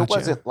other. I mean, It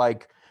wasn't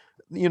like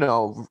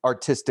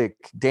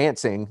artistic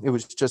dancing. It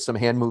was just some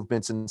hand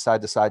movements and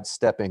side to side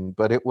stepping,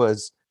 but it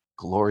was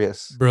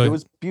glorious. Brilliant. It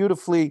was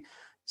beautifully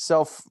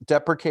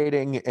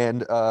self-deprecating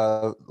and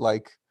I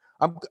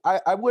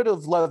would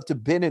have loved to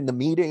have been in the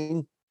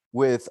meeting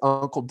with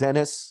Uncle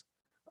Dennis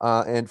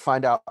and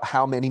find out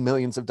how many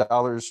millions of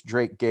dollars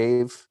Drake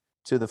gave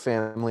to the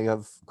family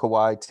of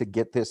Kawhi to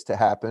get this to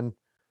happen.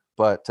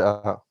 But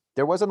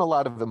there wasn't a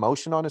lot of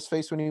emotion on his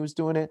face when he was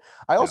doing it.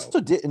 I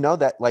also didn't know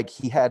that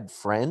he had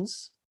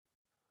friends.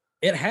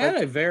 It had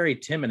a very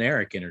Tim and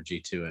Eric energy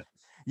to it.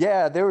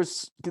 Yeah, there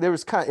was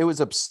it was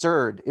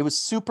absurd. It was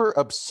super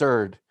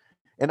absurd.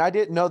 And I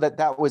didn't know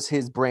that was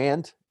his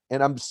brand.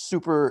 And I'm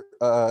super,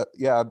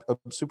 I'm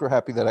super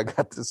happy that I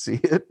got to see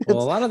it. Well,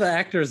 a lot of the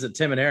actors that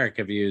Tim and Eric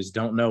have used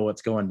don't know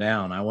what's going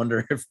down. I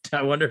wonder if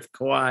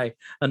Kawhi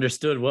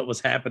understood what was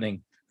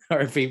happening,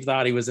 or if he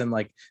thought he was in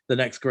like the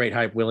next great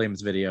Hype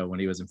Williams video when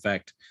he was in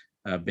fact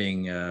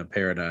being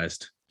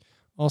parodized.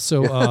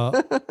 Also,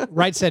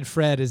 Right Said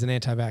Fred is an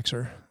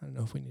anti-vaxxer. I don't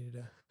know if we needed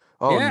to.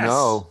 Oh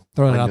no!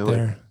 Throw it out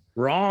there.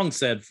 Wrong,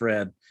 said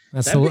Fred.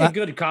 That'd be a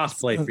good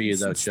cosplay for you,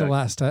 though, Chuck. The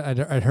last I'd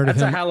heard of him.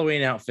 That's a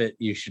Halloween outfit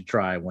you should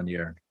try one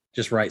year.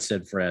 Just Right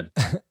Said Fred.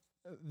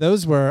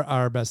 Those were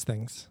our best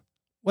things.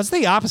 What's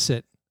the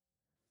opposite?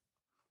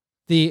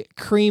 The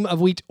cream of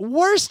wheat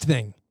worst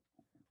thing.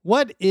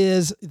 What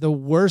is the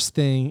worst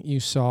thing you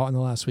saw in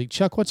the last week?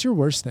 Chuck, what's your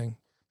worst thing?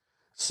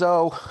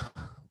 So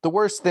the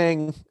worst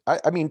thing,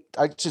 I mean,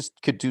 I just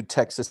could do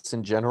Texas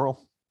in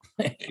general.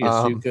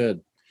 Yes, you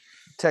could.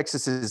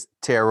 Texas is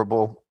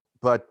terrible.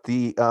 But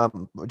the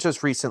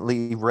just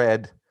recently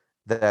read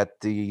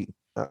that the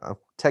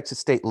Texas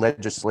state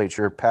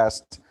legislature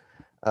passed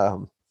a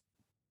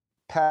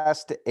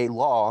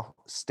law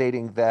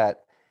stating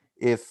that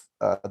if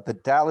the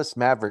Dallas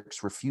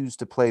Mavericks refuse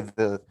to play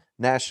the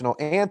national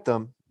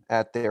anthem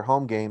at their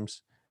home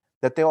games,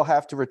 that they'll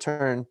have to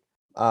return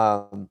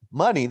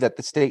money that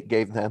the state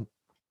gave them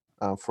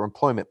for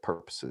employment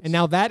purposes. And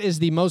now that is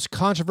the most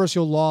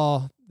controversial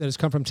law that has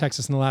come from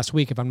Texas in the last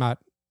week, if I'm not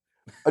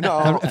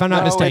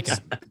mistaken.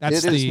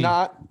 That's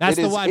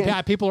the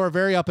one. People are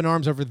very up in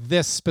arms over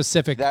this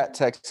specific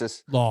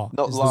Texas law.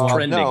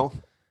 Trending.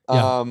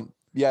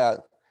 Yeah.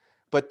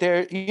 But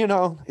there,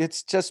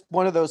 it's just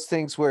one of those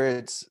things where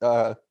it's,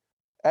 and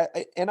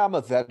I'm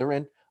a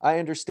veteran. I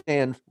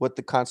understand what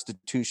the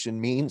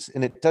Constitution means,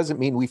 and it doesn't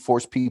mean we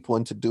force people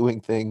into doing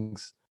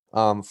things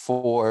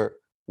for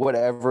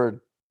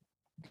whatever,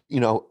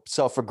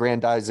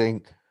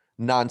 self-aggrandizing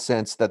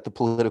nonsense that the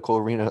political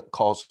arena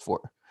calls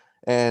for.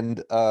 And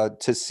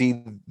to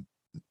see,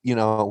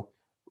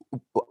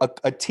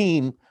 a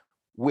team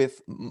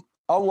with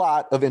a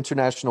lot of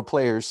international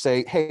players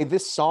say, hey,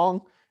 this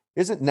song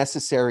isn't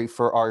necessary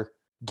for our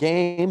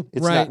game.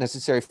 It's not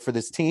necessary for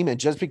this team. And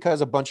just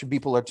because a bunch of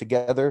people are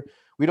together,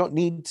 we don't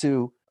need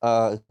to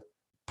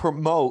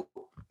promote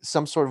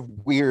some sort of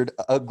weird,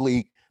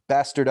 ugly,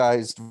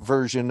 bastardized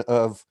version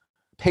of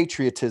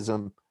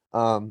patriotism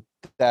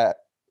that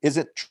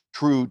isn't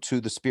true to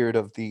the spirit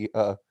of the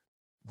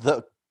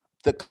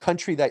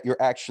country that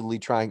you're actually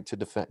trying to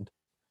defend.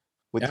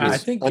 I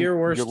think your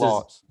worst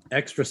is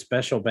extra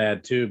special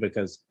bad too,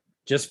 because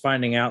just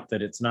finding out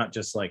that it's not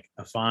just like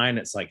a fine,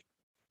 it's like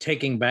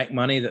taking back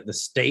money that the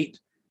state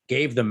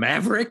gave the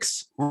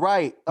Mavericks.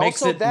 Right.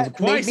 Makes also, it that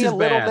twice made me as a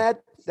little bad. mad.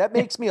 That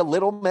makes me a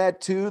little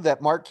mad too,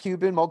 that Mark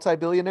Cuban,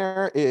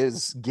 multi-billionaire,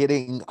 is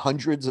getting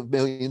hundreds of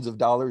millions of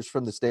dollars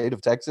from the state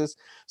of Texas.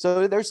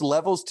 So there's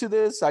levels to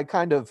this. I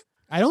kind of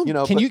I don't.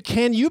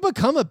 Can you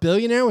become a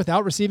billionaire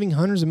without receiving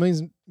hundreds of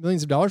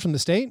millions of dollars from the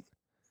state?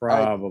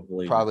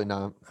 Probably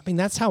not. I mean,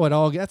 that's how it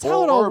all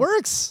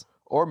works.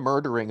 Or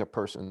murdering a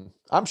person.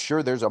 I'm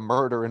sure there's a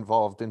murder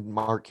involved in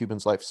Mark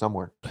Cuban's life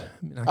somewhere.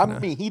 I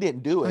mean, he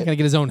didn't do it. Not gonna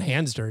get his own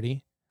hands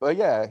dirty. But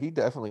yeah, he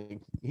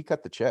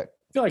cut the check.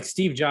 I feel like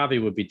Steve Jobs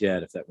would be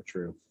dead if that were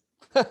true.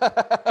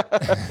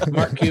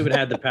 Mark Cuban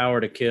had the power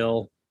to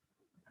kill.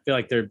 I feel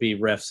like there'd be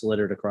refs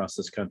littered across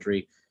this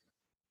country,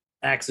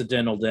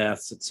 accidental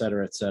deaths, et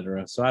cetera, et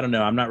cetera. So I don't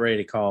know. I'm not ready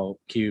to call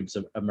Cubes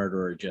a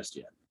murderer just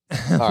yet.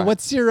 Right.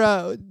 What's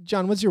your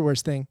John? What's your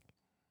worst thing?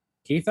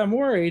 Keith, I'm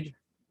worried.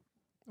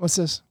 What's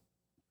this?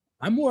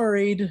 I'm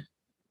worried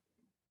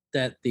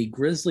that the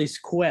Grizzlies'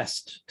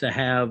 quest to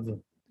have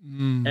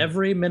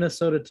every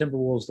Minnesota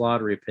Timberwolves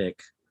lottery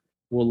pick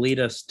will lead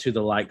us to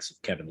the likes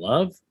of Kevin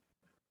Love,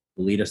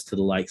 will lead us to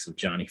the likes of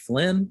Johnny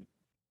Flynn.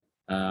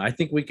 I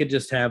think we could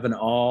just have an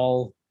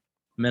all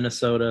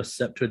Minnesota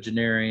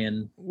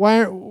septuagenarian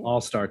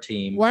all-star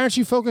team. Why aren't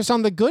you focused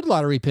on the good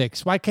lottery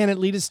picks? Why can't it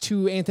lead us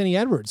to Anthony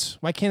Edwards?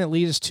 Why can't it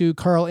lead us to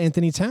Karl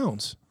Anthony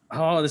Towns?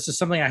 Oh, this is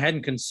something I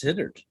hadn't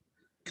considered.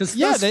 Because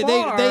they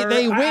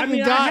went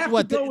and got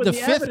the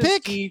fifth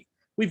pick.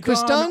 We've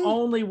gone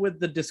only with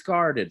the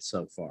discarded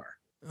so far.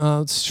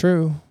 Oh, it's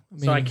true.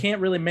 So I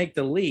can't really make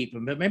the leap.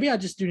 But maybe I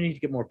just do need to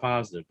get more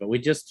positive. But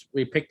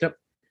we picked up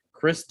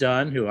Chris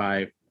Dunn, who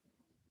I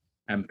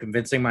am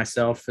convincing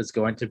myself is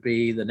going to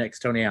be the next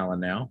Tony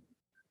Allen now,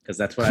 because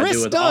that's what I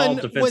do with all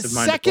defensive-minded players. Chris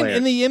Dunn was second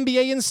in the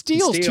NBA in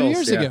steals 2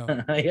 years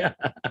ago. Yeah.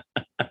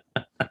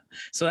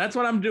 So that's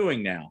what I'm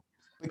doing now.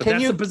 But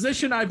that's the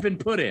position I've been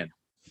put in.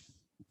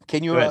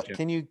 Can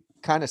you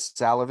kind of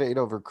salivate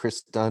over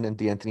Chris Dunn and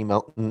DeAnthony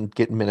Melton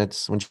getting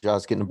minutes when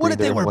Ja's getting a breather? What if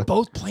they were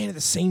both playing at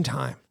the same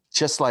time?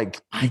 Just like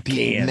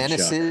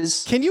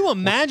menaces. Can you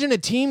imagine a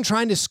team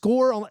trying to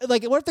score?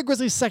 Like, what if the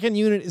Grizzlies' second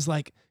unit is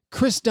like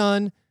Chris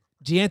Dunn,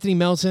 DeAnthony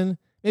Melton,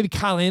 maybe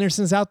Kyle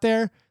Anderson's out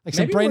there, like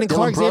some Brandon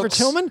Clark, Xavier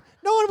Tillman?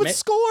 No one would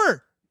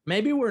score.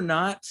 Maybe we're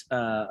not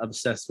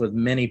obsessed with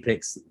many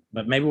picks,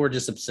 but maybe we're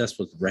just obsessed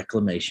with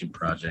reclamation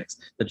projects,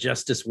 the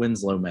Justice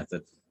Winslow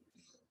method.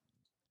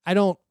 I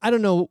don't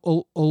know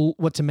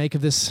what to make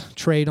of this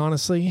trade,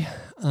 honestly.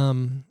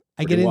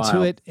 I get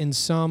into it in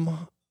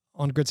some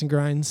on Grits and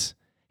Grinds.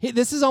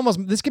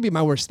 This could be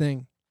my worst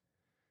thing.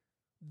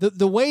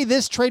 The way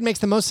this trade makes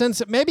the most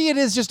sense, maybe it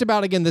is just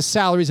about, again, the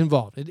salaries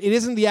involved. It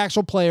isn't the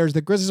actual players.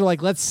 The Grizzlies are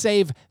like, let's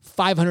save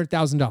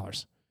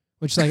 $500,000,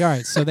 which is like, all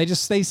right, so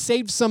they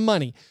saved some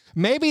money.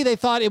 Maybe they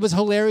thought it was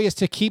hilarious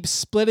to keep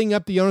splitting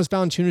up the Jonas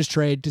Valanciunas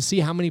trade to see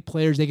how many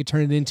players they could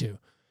turn it into,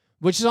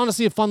 which is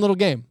honestly a fun little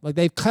game. Like,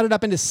 they've cut it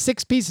up into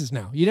 6 pieces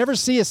now. You never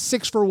see a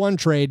 6-for-1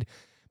 trade,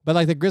 but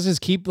like the Grizzlies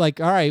keep like,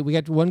 all right, we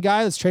got one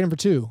guy, let's trade him for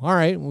 2. All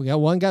right, we got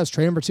one guy, let's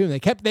trade him for 2.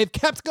 And they've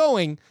kept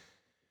going.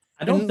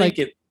 I don't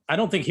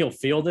think he'll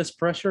feel this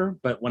pressure,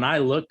 but when I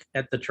look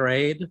at the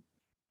trade,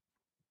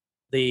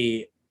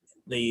 the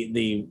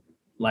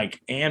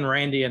like Ann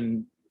Randy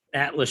and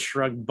Atlas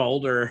Shrugged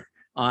boulder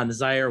on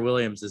Zaire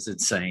Williams is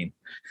insane.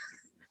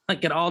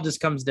 Like, it all just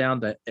comes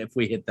down to if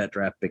we hit that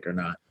draft pick or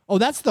not. Oh,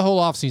 that's the whole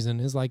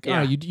offseason is like,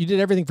 you did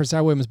everything for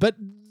Zaire Williams. But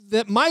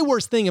my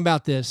worst thing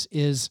about this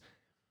is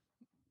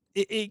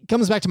it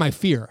comes back to my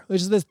fear,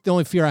 which is the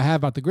only fear I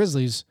have about the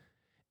Grizzlies.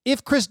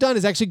 If Chris Dunn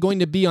is actually going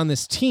to be on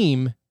this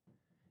team,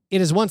 it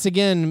has once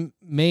again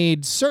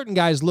made certain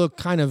guys look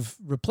kind of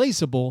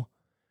replaceable.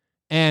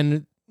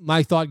 And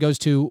my thought goes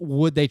to,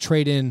 would they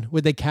cash in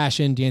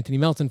DeAnthony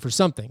Melton for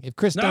something? If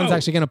Chris Dunn's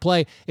actually going to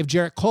play, if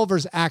Jarrett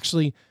Culver's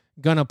actually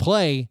going to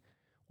play,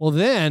 well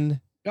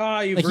then... Oh,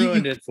 you've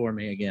ruined it for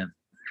me again.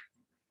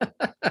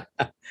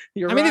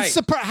 You're right. I mean,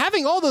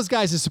 having all those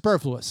guys is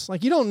superfluous.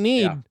 Like, you don't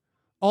need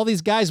all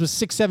these guys with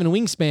 6'7"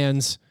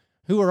 wingspans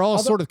who are all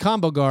sort of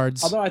combo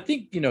guards. Although I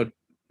think,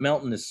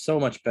 Melton is so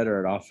much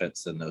better at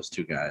offense than those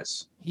two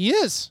guys. He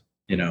is.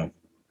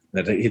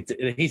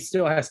 That he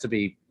still has to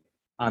be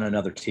on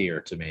another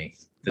tier to me.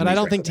 But I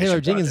don't think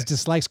Taylor Jenkins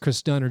dislikes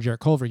Chris Dunn or Jarrett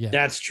Culver yet.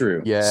 That's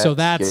true. Yeah. So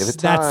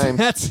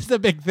that's the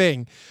big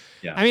thing.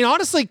 Yeah. I mean,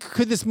 honestly,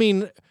 could this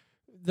mean,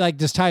 like,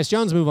 does Tyus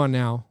Jones move on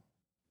now?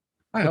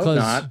 I hope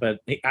not, but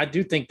I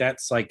do think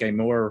that's like a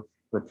more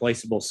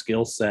replaceable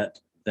skill set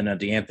than a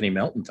DeAnthony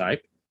Melton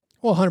type.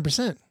 Well,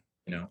 100%.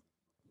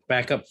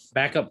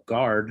 Backup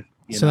guard.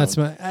 That's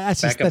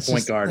backup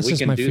point guard. We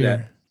can do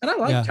that. And I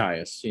like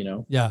Tyus,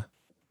 Yeah.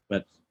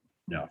 But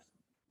no.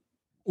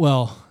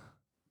 Well,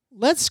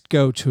 let's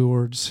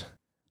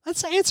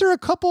answer a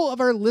couple of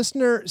our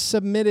listener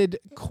submitted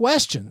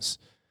questions.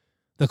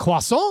 The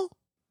croissant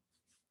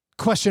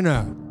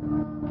questionnaire.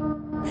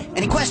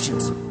 Any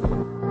questions?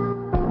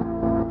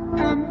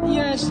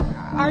 Yes.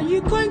 Are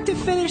you going to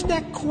finish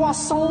that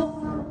croissant?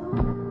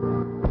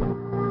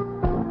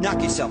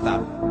 Knock yourself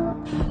out.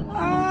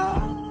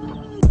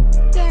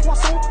 That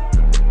croissant.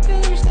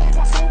 Finish that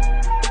croissant.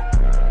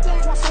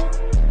 That croissant.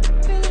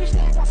 Finish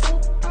that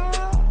croissant.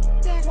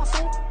 That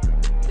croissant.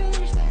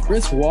 Finish that.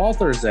 Chris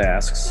Walters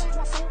asks,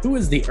 who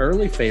is the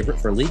early favorite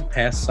for League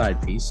Pass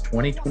Side Piece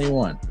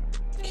 2021?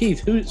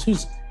 Keith,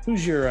 who's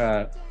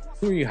your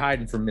Who are you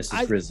hiding from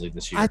Mrs. Grizzly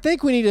this year? I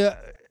think we need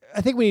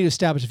to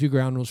establish a few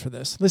ground rules for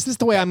this. This is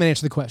the way I'm going to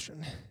answer the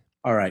question.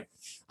 All right.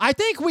 I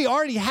think we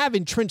already have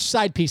entrenched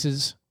side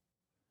pieces.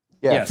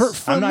 Yeah. Yes.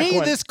 For me,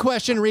 this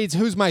question reads,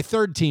 who's my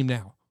third team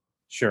now?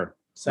 Sure.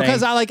 Same.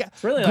 Because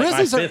it's really like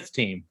my fifth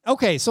team.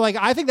 Okay, so like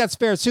I think that's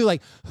fair too.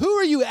 Like, who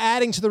are you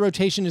adding to the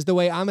rotation is the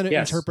way I'm going to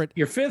interpret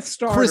your fifth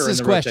starter Chris's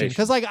in the question. rotation.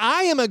 Because like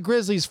I am a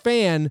Grizzlies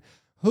fan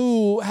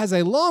who has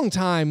a long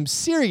time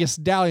serious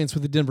dalliance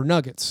with the Denver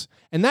Nuggets,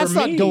 and that's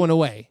not going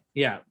away.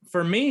 Yeah,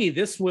 for me,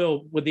 this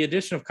will, with the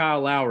addition of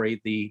Kyle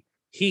Lowry, the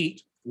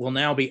Heat will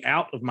now be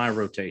out of my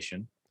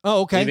rotation.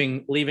 Oh,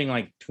 okay. Leaving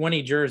like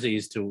 20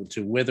 jerseys to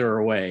wither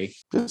away.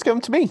 Just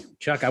come to me,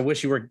 Chuck. I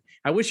wish you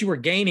were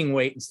gaining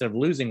weight instead of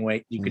losing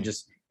weight. You could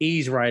just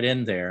ease right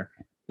in there.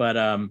 But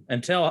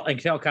until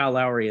Kyle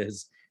Lowry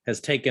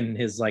has taken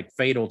his like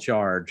fatal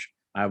charge,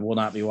 I will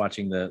not be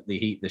watching the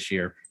Heat this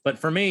year. But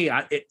for me,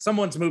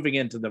 someone's moving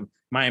into the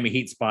Miami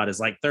Heat spot is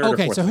like third.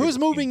 Okay, or fourth so who's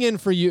moving in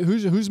for you?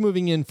 Who's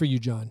moving in for you,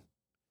 John?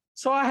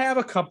 So I have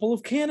a couple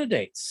of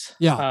candidates.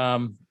 Yeah.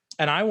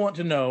 And I want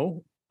to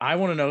know.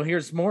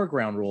 Here's more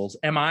ground rules.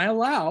 Am I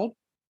allowed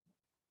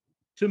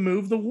to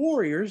move the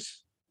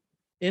Warriors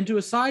into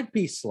a side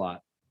piece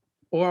slot,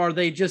 or are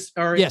they just?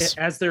 Or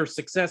has their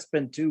success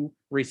been too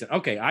recent?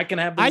 Okay, I can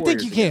have. I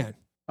think you can.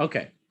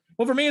 Okay.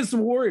 Well, for me, it's the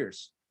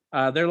Warriors.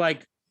 They're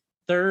like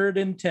third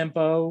in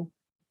tempo,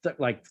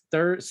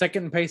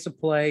 second in pace of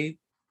play,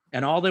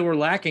 and all they were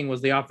lacking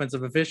was the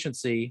offensive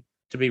efficiency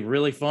to be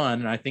really fun.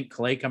 And I think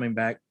Clay coming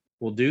back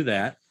will do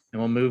that,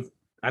 and we'll move.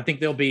 I think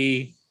they'll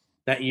be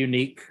that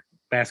unique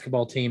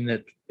basketball team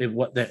that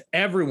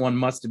everyone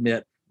must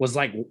admit was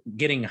like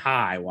getting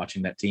high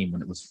watching that team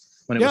when it was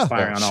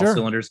firing on all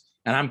cylinders.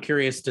 And I'm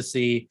curious to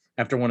see,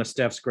 after one of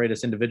Steph's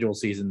greatest individual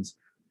seasons,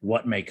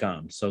 what may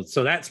come. So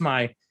that's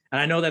and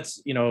I know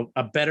that's,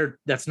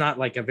 that's not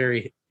like a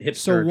very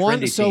hipster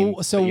trendy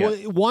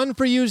team. One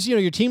for you is,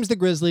 your team's the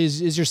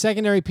Grizzlies. Is your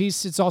secondary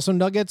piece, it's also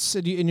Nuggets?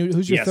 And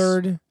who's your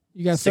third?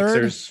 You got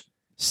third?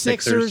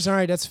 Sixers. All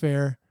right, that's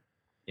fair.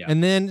 Yeah.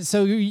 And then,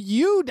 so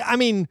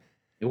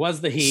it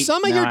was the Heat.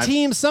 Some of your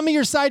teams, some of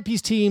your side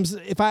piece teams,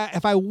 if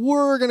I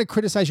were going to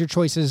criticize your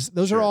choices,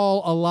 those are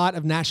all a lot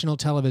of national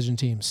television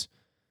teams.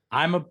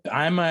 I'm a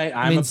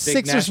big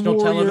Sixers, national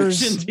Warriors,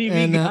 television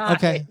TV guy.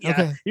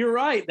 Okay. You're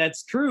right.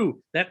 That's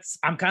true.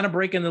 I'm kind of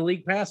breaking the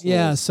league pass rules.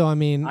 Yeah. So I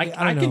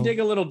can dig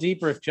a little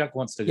deeper if Chuck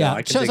wants to go.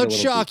 Yeah. So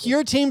Chuck,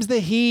 your team's the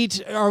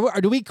Heat. Or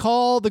do we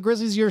call the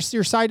Grizzlies your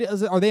side?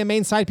 Are they a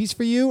main side piece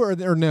for you,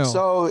 or no?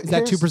 So is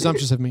that too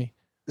presumptuous of me?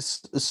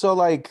 So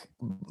like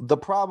the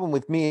problem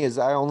with me is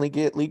I only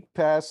get league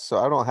pass, so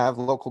I don't have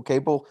local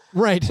cable.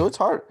 Right. So it's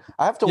hard.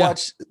 I have to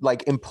watch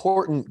like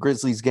important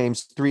Grizzlies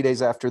games 3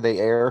 days after they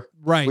air.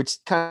 Right. Which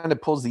kind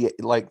of pulls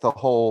the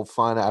whole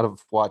fun out of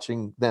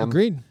watching them.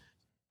 Agreed.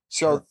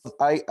 So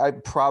I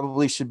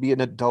probably should be an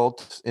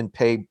adult and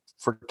pay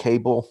for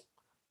cable.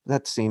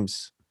 That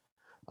seems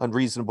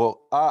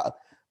unreasonable.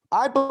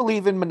 I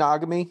believe in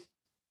monogamy.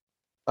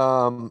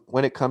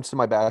 When it comes to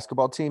my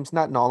basketball teams,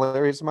 not in all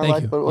areas of my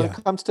life, but when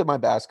it comes to my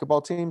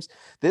basketball teams,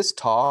 this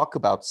talk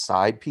about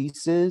side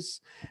pieces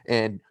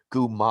and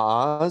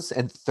gumas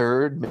and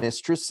third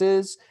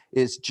mistresses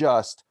is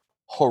just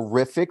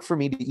horrific for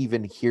me to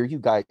even hear you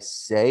guys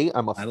say.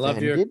 I'm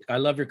offended. I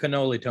love your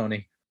cannoli,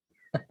 Tony.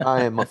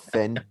 I am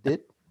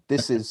offended.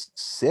 This is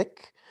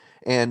sick.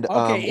 And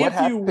what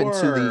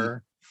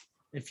happened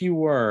if you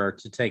were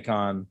to take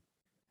on,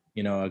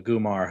 a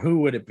Gumar, who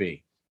would it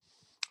be?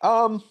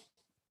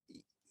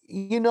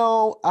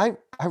 I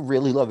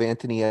really love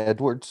Anthony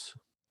Edwards.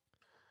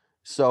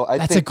 So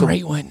that's a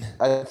great one.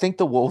 I think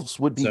the Wolves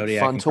would be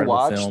Zodiac, fun to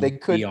watch. Film, they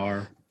could.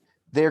 PR.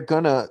 They're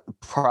gonna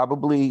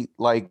probably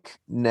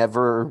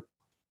never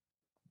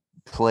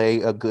play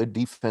a good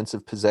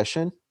defensive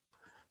possession.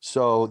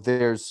 So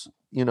there's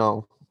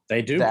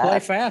they do play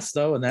fast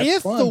though, and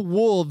that's fun. The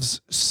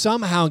Wolves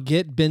somehow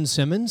get Ben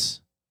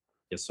Simmons.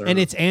 Yes, sir. And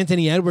it's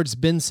Anthony Edwards,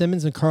 Ben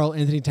Simmons, and Karl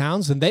Anthony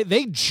Towns, and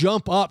they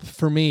jump up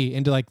for me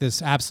into like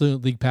this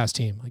absolute league pass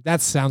team. Like that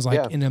sounds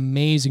like an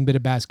amazing bit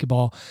of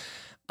basketball.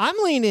 I'm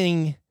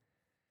leaning.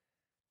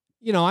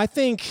 I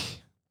think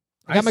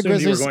I got my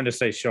Grizzlies. You were going to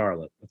say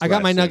Charlotte. I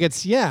got my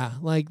Nuggets. Yeah,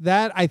 like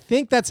that. I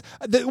think that's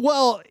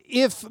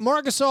if when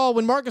Marc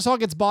Gasol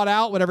gets bought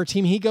out, whatever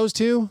team he goes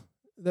to.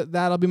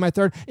 That'll be my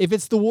third. If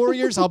it's the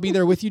Warriors, I'll be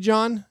there with you,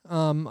 John.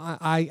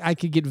 I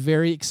could get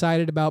very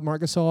excited about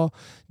Marc Gasol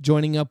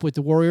joining up with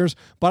the Warriors.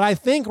 But I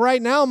think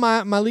right now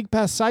my league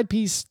pass side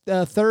piece,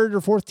 third or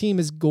fourth team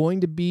is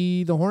going to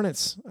be the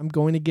Hornets. I'm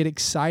going to get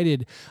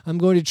excited. I'm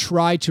going to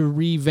try to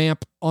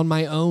revamp on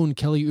my own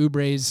Kelly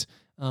Oubre's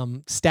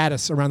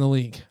status around the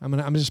league. I'm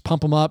gonna just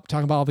pump him up,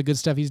 talking about all the good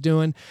stuff he's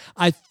doing.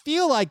 I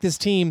feel like this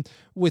team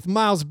with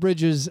Miles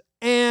Bridges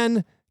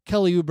and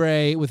Kelly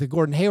Oubre with a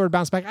Gordon Hayward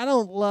bounce back. I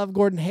don't love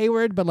Gordon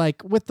Hayward, but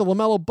like with the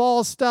LaMelo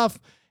Ball stuff,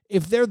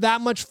 if they're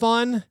that much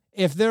fun,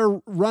 if they're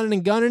running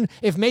and gunning,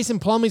 if Mason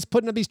Plumlee's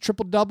putting up these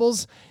triple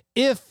doubles,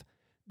 if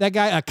that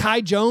guy,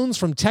 Kai Jones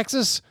from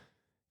Texas,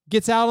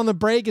 gets out on the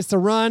break, gets to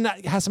run,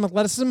 has some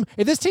athleticism.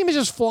 If this team is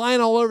just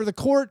flying all over the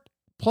court,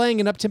 playing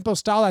an up-tempo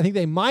style, I think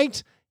they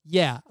might.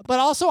 Yeah. But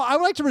also, I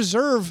would like to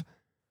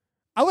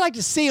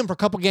see them for a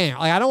couple games.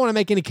 Like, I don't want to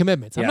make any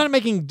commitments. I'm not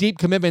making deep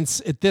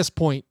commitments at this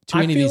point to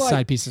any of these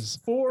side pieces.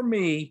 For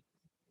me,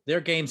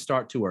 their games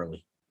start too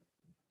early.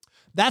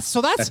 That's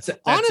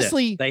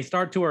honestly, they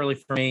start too early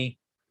for me.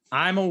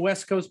 I'm a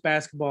West Coast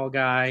basketball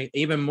guy,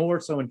 even more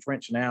so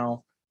entrenched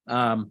now.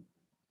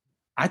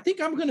 I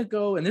think I'm going to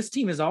go, and this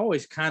team is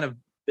always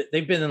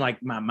they've been in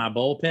like my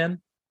bullpen.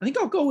 I think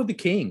I'll go with the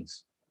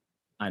Kings.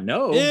 I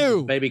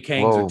know baby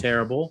Kings are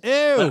terrible.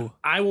 But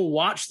I will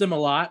watch them a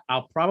lot.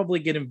 I'll probably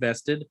get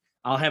invested.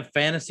 I'll have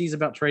fantasies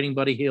about trading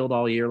Buddy Hield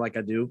all year like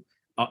I do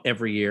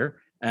every year.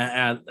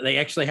 They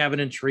actually have an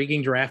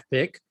intriguing draft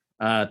pick.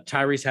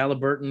 Tyrese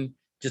Halliburton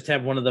just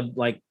had one of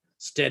the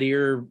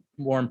steadier,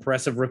 more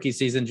impressive rookie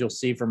seasons you'll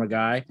see from a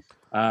guy.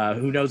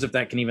 Who knows if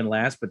that can even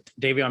last, but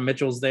Davion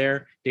Mitchell's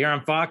there.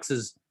 De'Aaron Fox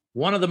is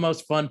one of the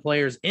most fun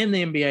players in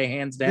the NBA,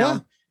 hands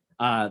down.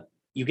 Yeah.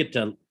 You get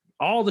to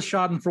all the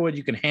schadenfreude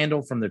you can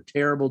handle from the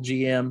terrible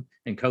GM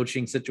and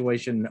coaching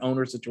situation and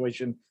owner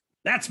situation.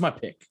 That's my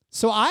pick.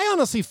 So I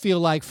honestly feel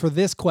like for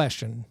this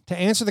question, to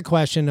answer the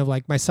question of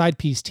like my side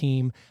piece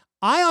team,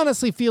 I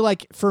honestly feel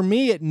like for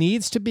me, it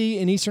needs to be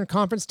an Eastern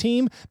Conference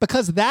team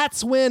because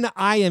that's when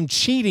I am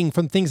cheating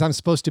from things I'm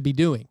supposed to be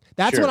doing.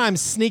 That's when I'm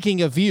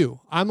sneaking a view.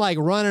 I'm like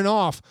running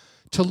off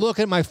to look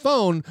at my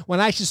phone when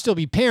I should still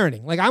be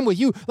parenting. Like I'm with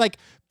you. Like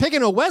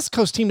picking a West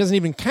Coast team doesn't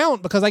even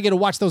count because I get to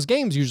watch those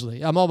games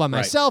usually. I'm all by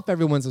myself. Right.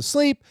 Everyone's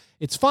asleep.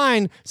 It's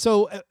fine.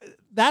 So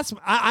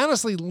I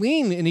honestly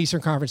lean an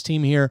Eastern Conference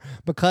team here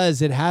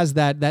because it has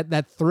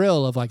that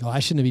thrill of like, oh, I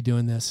shouldn't be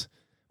doing this,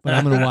 but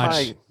I'm going to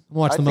watch.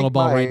 Watch the middle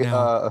ball right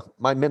now.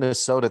 My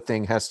Minnesota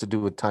thing has to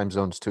do with time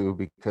zones too,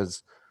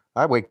 because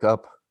I wake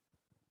up.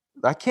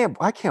 I can't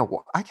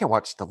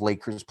watch the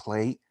Lakers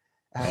play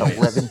at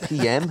 11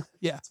 p.m.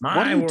 Yeah,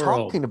 what are you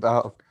talking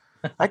about?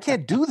 I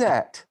can't do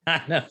that.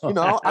 I know. You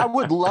know, I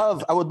would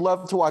love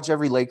to watch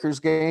every Lakers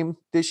game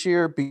this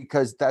year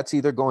because that's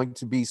either going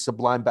to be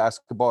sublime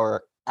basketball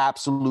or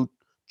absolute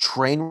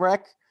train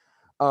wreck.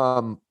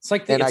 It's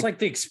like the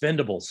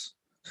Expendables,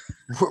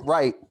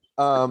 right?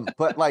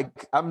 But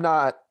like I'm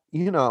not.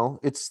 You know,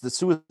 it's the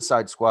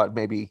Suicide Squad,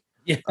 maybe.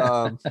 Yeah.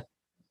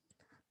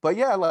 But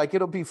yeah, like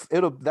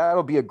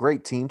that'll be a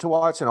great team to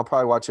watch, and I'll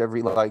probably watch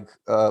every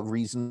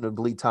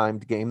reasonably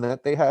timed game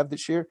that they have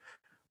this year.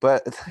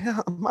 But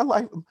my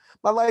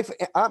life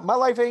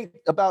ain't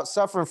about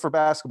suffering for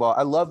basketball.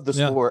 I love the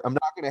sport. I'm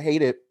not going to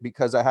hate it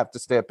because I have to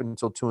stay up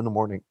until 2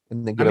 a.m.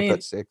 and then get up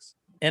at 6.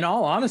 In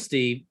all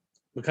honesty,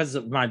 because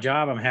of my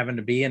job, I'm having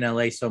to be in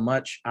LA so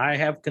much. I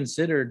have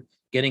considered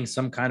getting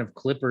some kind of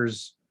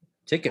Clippers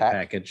ticket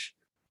package,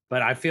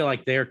 but I feel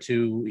like they're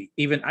too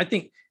even. I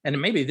think,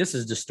 and maybe this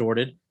is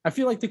distorted, I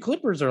feel like the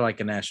Clippers are like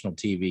a national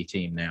TV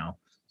team now,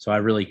 so I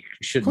really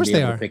shouldn't be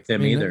able to pick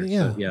them either.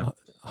 Yeah, so, yeah,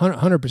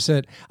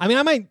 100%. I mean,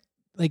 I might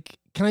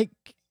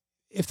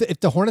if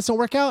the Hornets don't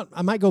work out,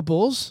 I might go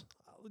Bulls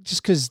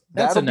just because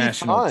that's a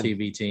national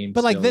TV team.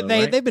 But like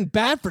they've been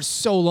bad for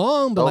so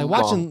long. But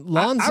watching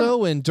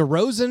Lonzo and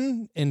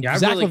DeRozan and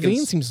Zach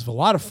LaVine seems a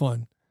lot of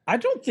fun. I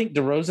don't think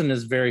DeRozan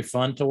is very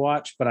fun to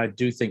watch, but I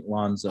do think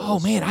Lonzo. Oh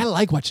man, I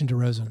like watching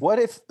DeRozan. What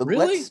if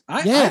really?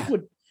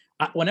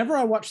 Whenever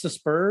I watch the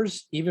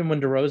Spurs, even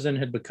when DeRozan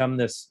had become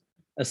this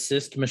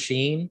assist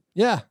machine,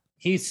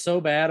 he's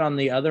so bad on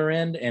the other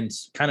end and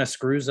kind of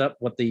screws up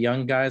what the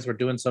young guys were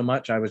doing so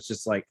much. I was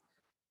just like,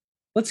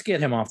 let's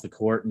get him off the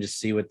court and just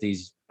see what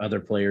these other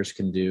players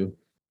can do.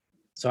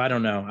 So I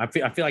don't know. I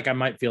feel like I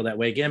might feel that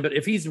way again. But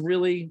if he's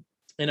really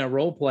in a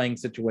role playing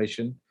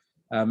situation,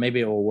 maybe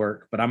it will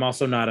work, but I'm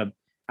also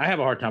I have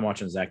a hard time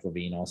watching Zach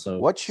LaVine also.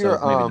 What's your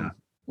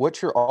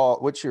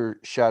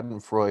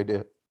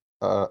Schadenfreude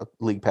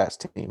League Pass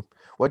team?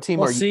 What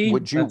team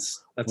would you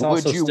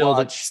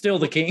watch? Still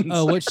the Kings.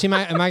 Oh, which team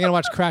am I going to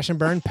watch crash and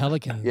burn?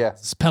 Pelicans. Yeah.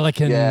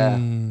 Pelicans.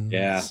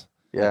 Yeah.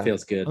 That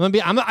feels good.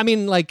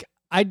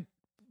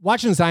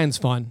 Watching Zion's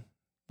fun.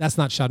 That's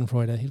not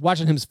Schadenfreude.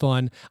 Watching him's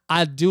fun.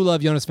 I do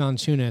love Jonas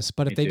Valanciunas,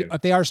 but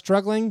if they are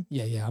struggling,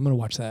 I'm going to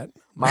watch that.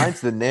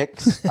 Mine's the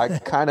Knicks. I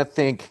kind of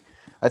think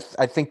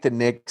I think the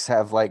Knicks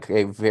have like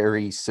a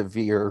very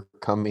severe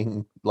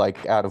coming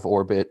like out of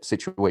orbit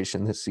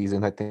situation this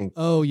season. I think.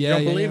 Oh yeah,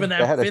 you don't believe in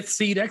that fifth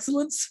seed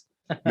excellence?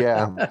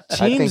 Yeah,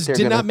 teams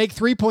did not make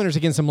 3-pointers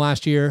against them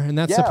last year, and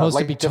that's supposed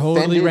to be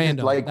totally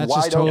random. Like that's wide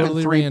just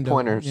totally open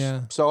 3-pointers.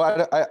 Yeah. So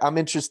I'm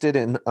interested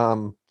in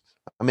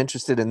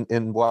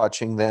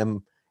watching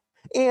them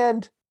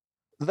and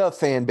the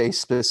fan base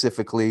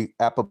specifically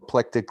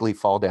apoplectically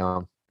fall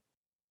down.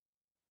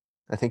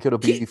 I think it'll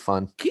be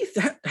fun. Keith,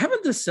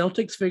 haven't the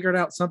Celtics figured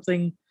out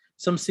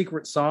some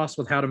secret sauce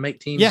with how to make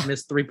teams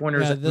miss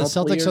 3-pointers? Yeah, the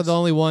Celtics are the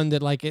only one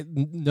that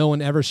no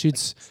one ever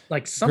shoots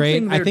like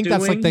something great. I think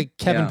that's like the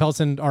Kevin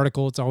Pelton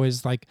article. It's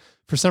always like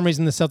for some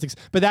reason the Celtics,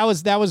 but that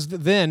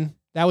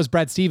was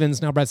Brad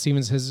Stevens. Now Brad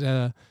Stevens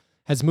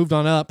has moved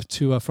on up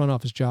to a front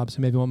office job,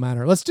 so maybe it won't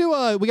matter. Let's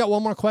do we got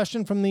one more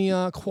question from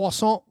the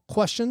croissant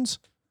questions.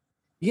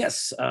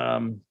 Yes.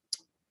 Owen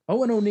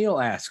O'Neill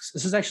asks,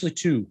 this is actually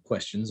 2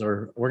 questions,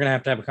 or we're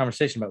going to have a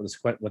conversation about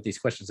what these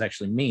questions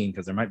actually mean,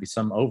 because there might be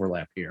some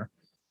overlap here.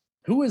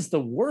 Who is the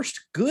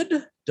worst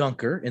good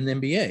dunker in the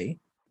NBA?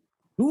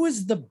 Who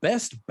is the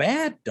best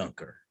bad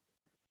dunker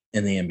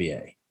in the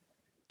NBA?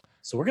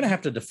 So we're going to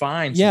have to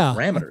define some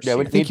parameters. Yeah,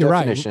 we need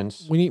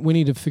definitions. Right. We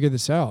need to figure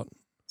this out.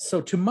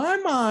 So to my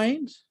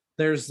mind,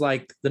 there's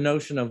like the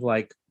notion of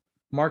like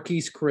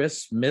Marquise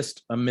Chris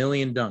missed a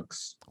million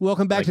dunks.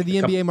 Welcome back to the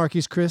NBA,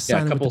 Marquise Chris.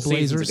 Yeah, a couple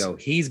seasons ago.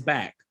 He's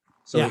back.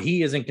 So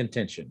he is in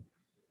contention.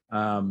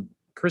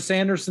 Chris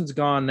Anderson's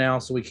gone now,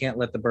 so we can't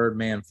let the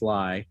Birdman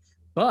fly.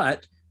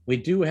 But we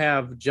do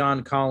have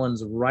John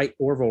Collins'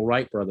 Orville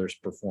Wright brothers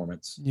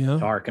performance to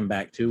harken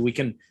back to. We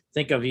can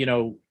think of,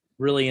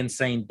 really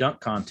insane dunk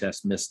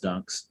contest missed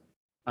dunks.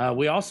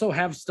 We also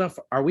have stuff.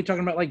 Are we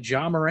talking about like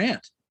Ja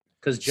Morant?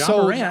 Because Ja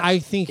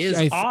Morant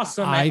is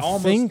awesome at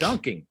almost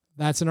dunking.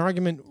 That's an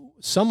argument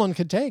someone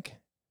could take.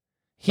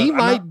 He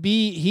might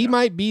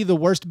be the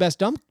worst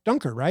best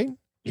dunker, right?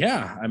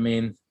 Yeah, I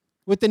mean,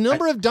 with the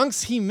number of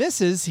dunks he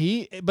misses,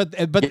 but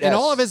and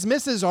all of his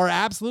misses are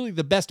absolutely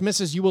the best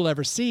misses you will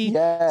ever see.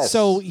 Yes.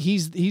 So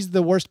he's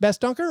the worst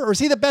best dunker, or is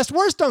he the best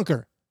worst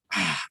dunker?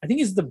 I think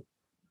he's the.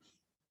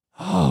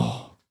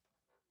 Oh,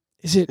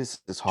 is it? This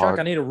is hard. Chuck,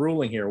 I need a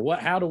ruling here.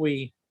 What are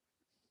we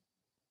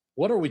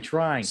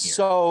trying here?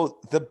 So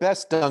the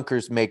best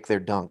dunkers make their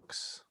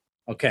dunks.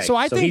 Okay. So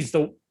I think he's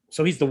the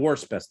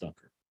worst best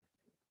dunker.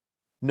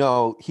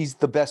 No, he's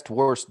the best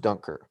worst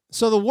dunker.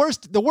 So the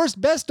worst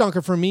best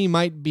dunker for me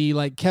might be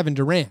like Kevin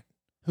Durant,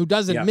 who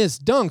doesn't miss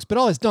dunks, but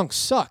all his dunks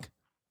suck.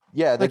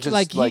 Yeah, they're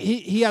just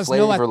he has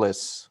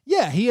flavorless.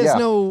 He has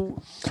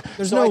no.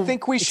 There's no I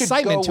think we should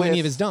excitement go to any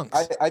of his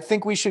dunks. I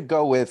think we should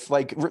go with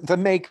like the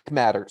make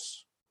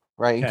matters,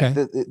 right?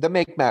 Okay. The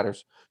make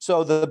matters.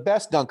 So the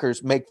best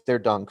dunkers make their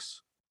dunks.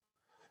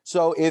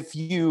 So if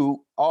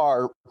you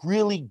are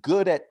really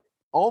good at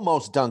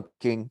almost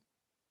dunking,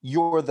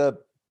 you're the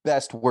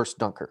best worst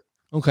dunker.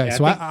 Okay, yeah,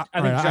 so I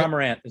think Ja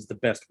Morant is the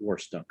best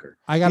worst dunker.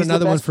 I got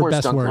another one for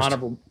best worst.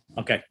 Honorable.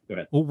 Okay, go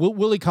ahead.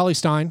 Willie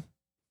Cauley-Stein.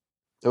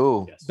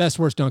 Oh, yes. Best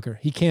worst dunker.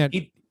 He can't.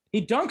 He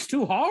dunks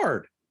too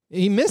hard.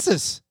 He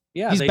misses.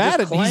 Yeah, he's bad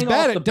at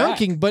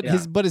dunking, but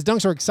his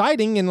dunks are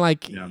exciting and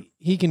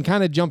he can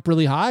kind of jump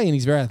really high and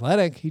he's very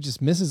athletic. He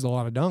just misses a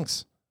lot of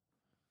dunks.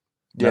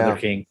 Another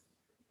king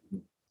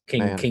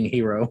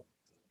hero.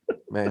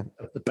 Man,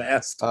 the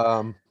best.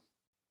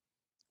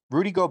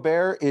 Rudy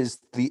Gobert is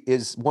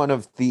one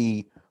of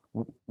the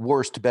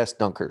worst best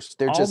dunkers.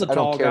 They're just I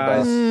don't care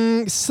guys.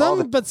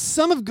 about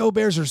some of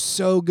Gobert's are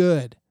so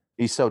good.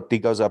 He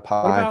goes up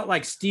high. What about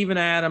like Steven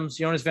Adams,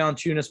 Jonas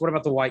Valanciunas? What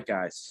about the white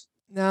guys?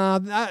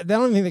 No, I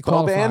don't think they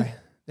qualify. Boban?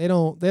 They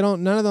don't.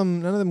 None of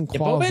them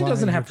qualify. Boban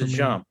doesn't have to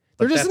jump.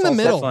 They're just in the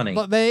middle.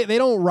 But they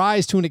don't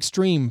rise to an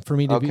extreme for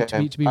me to be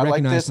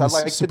recognized. I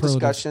like the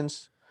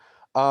discussions.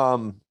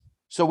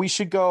 So we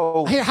should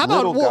go. Hey, how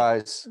about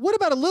guys? What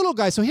about a little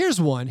guy? So here's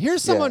one.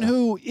 Here's someone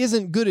who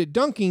isn't good at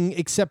dunking,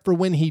 except for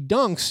when he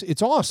dunks,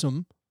 it's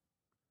awesome.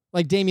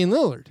 Like Damian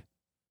Lillard.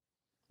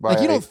 Right.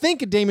 Like you don't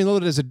think of Damian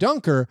Lillard as a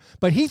dunker,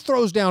 but he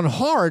throws down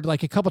hard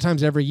like a couple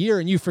times every year,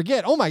 and you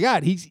forget. Oh my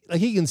God, he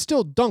can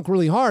still dunk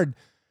really hard.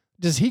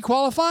 Does he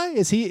qualify?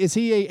 Is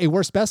he a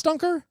worst best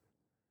dunker?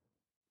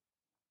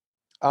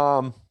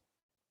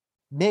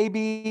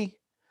 Maybe.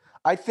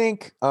 I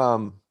think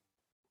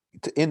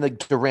in the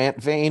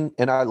Durant vein,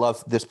 and I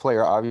love this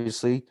player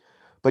obviously,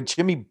 but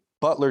Jimmy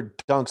Butler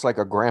dunks like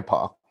a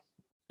grandpa.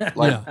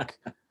 Like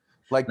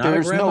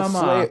there's no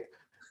flair.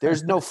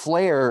 There's no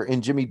flair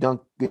in Jimmy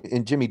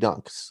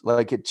dunks.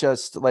 Like it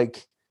just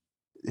like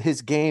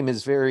his game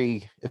is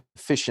very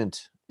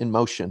efficient in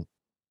motion.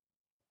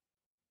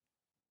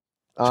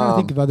 I'm trying to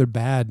think of other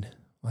bad,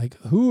 like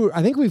who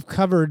I think we've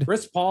covered.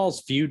 Chris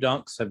Paul's few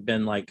dunks have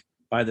been like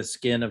by the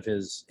skin of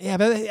his. Yeah,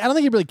 but I don't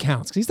think he really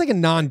counts because he's like a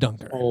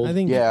non-dunker. I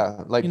think.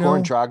 Yeah, like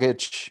Goran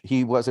Dragic,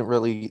 he wasn't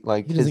really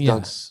like his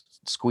dunks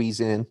squeeze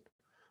in,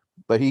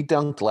 but he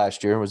dunked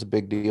last year. It was a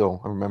big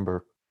deal. I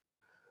remember.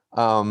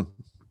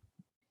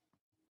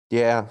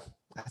 Yeah,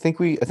 I think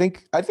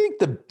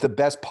the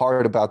best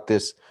part about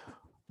this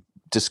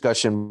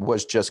discussion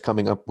was just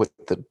coming up with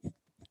the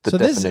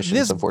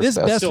definitions of worst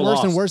best. Best,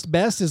 worst, and worst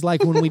best is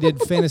like when we did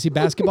fantasy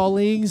basketball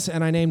leagues,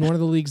 and I named one of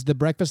the leagues the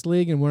Breakfast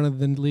League and one of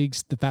the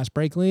leagues the Fast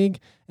Break League,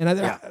 and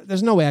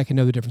there's no way I can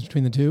know the difference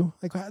between the two.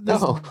 Like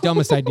that's the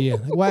dumbest idea.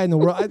 Like why in the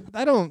world?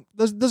 I don't.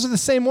 Those are the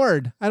same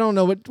word. I don't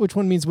know which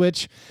one means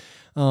which.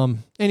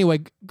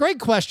 Anyway, great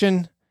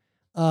question.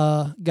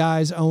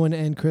 Guys, Owen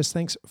and Chris,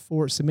 thanks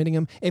for submitting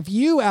them. If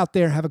you out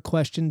there have a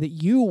question that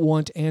you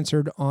want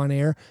answered on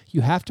air, you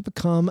have to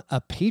become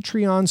a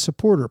Patreon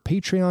supporter,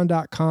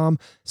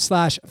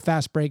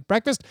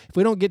 patreon.com/fastbreakbreakfast. If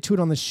we don't get to it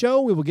on the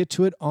show, we will get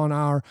to it on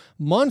our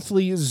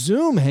monthly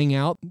Zoom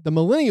hangout, the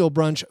Millennial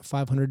Brunch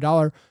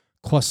 $500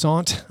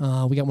 croissant.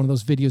 We got one of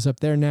those videos up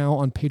there now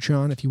on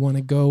Patreon if you want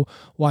to go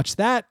watch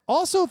that.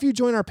 Also, if you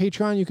join our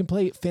Patreon, you can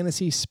play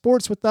fantasy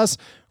sports with us.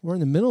 I'm in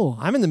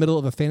the middle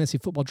of a fantasy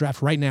football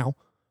draft right now.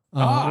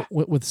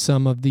 with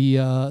some of the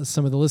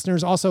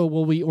listeners. Also,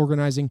 we'll be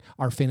organizing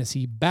our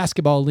fantasy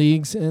basketball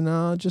leagues in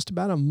just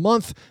about a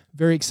month.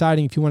 Very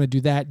exciting. If you want to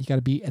do that, you got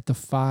to be at the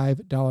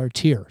 $5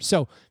 tier.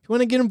 So if you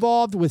want to get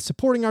involved with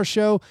supporting our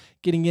show,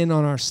 getting in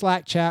on our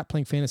Slack chat,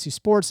 playing fantasy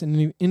sports,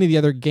 and any of the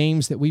other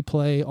games that we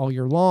play all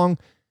year long,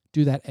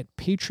 do that at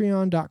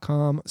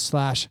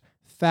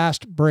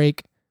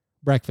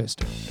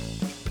patreon.com/fastbreakbreakfast.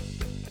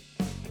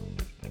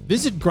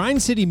 Visit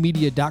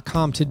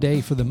grindcitymedia.com today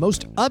for the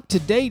most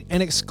up-to-date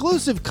and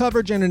exclusive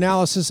coverage and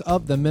analysis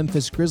of the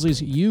Memphis Grizzlies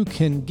you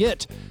can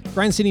get.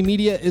 Grind City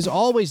Media is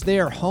always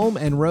there, home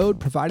and road,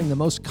 providing the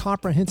most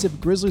comprehensive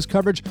Grizzlies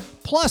coverage.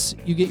 Plus,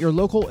 you get your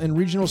local and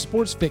regional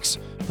sports fix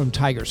from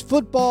Tigers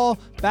football,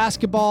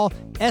 basketball,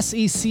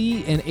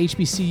 SEC, and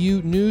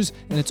HBCU news,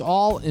 and it's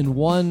all in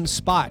one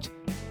spot.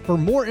 For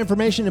more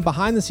information and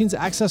behind-the-scenes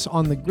access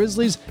on the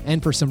Grizzlies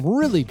and for some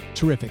really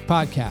terrific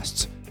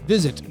podcasts,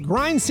 visit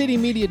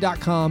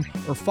grindcitymedia.com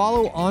or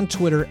follow on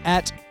Twitter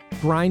at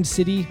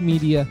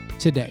grindcitymedia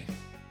today.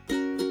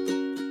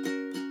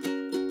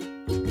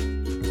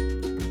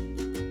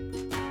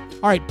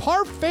 All right,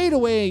 par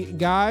fadeaway,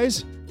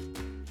 guys.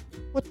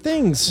 What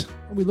things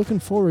are we looking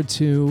forward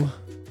to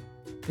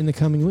in the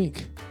coming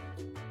week?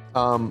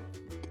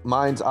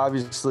 Mine's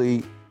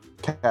obviously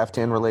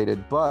Caftan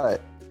related,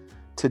 but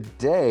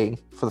today,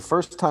 for the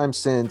first time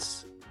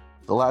since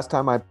the last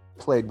time I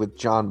played with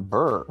John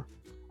Burr,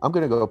 I'm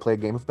going to go play a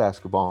game of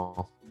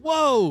basketball.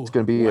 Whoa. It's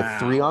going to be a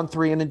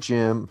 3-on-3 in a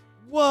gym.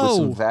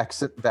 Whoa. With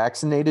some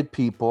vaccinated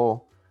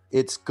people.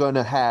 It's going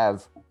to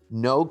have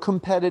no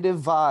competitive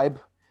vibe.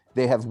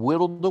 They have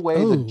whittled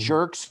away the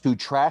jerks who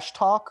trash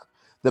talk,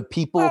 the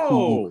people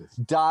who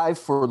dive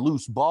for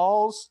loose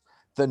balls,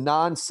 the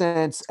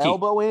nonsense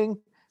elbowing,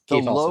 the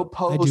low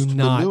post I do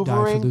not maneuvering.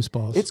 dive for loose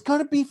balls. It's going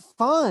to be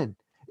fun.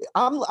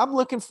 I'm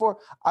looking for.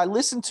 I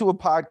listened to a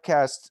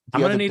podcast.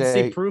 I'm going to need to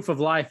see proof of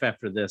life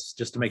after this,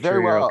 just to make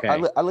sure you're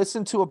okay. I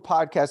listened to a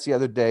podcast the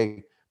other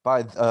day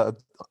by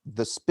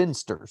the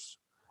Spinsters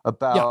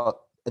about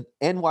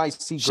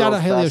NYC girls. Shout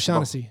out Haley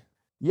O'Shaughnessy.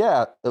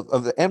 Yeah,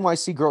 of the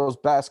NYC girls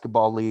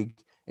basketball league,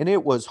 and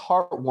it was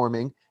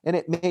heartwarming, and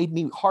it made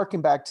me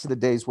harken back to the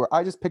days where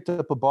I just picked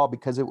up a ball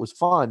because it was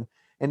fun,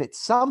 and it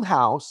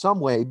somehow,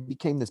 some way,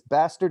 became this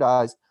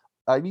bastardized.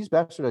 I've used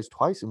bastardized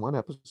twice in one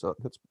episode.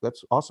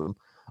 That's awesome.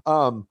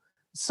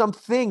 Some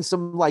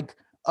like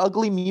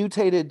ugly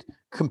mutated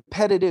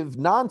competitive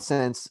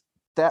nonsense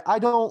that I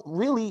don't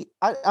really.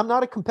 I'm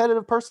not a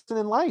competitive person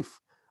in life.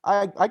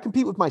 I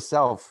compete with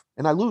myself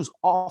and I lose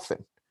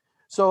often.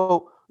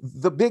 So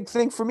the big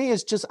thing for me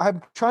is just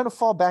I'm trying to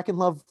fall back in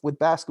love with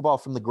basketball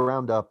from the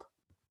ground up.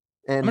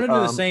 And I'm gonna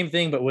do the same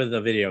thing, but with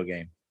a video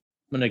game.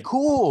 I'm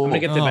gonna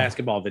get the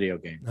basketball video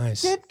game.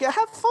 Nice. Have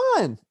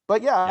fun.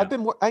 But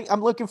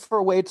I'm looking for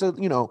a way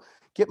to,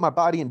 get my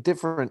body in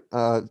different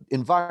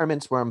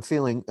environments where I'm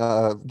feeling,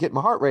 get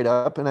my heart rate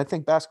up. And I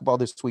think basketball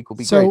this week will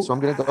be great. So I'm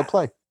going to go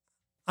play.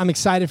 I'm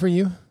excited for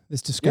you,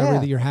 this discovery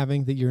that you're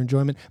having, that your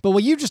enjoyment. But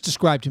what you just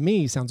described to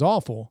me sounds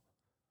awful.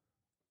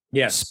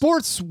 Yes.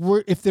 Sports,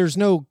 if there's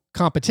no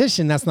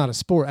competition, that's not a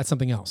sport. That's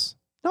something else.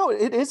 No,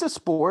 it is a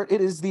sport.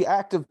 It is the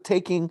act of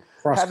having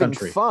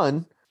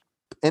fun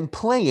and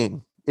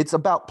playing. It's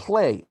about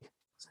play.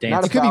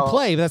 It could be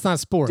play, but that's not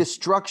sport.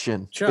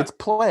 Destruction. Chuck, it's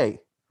play.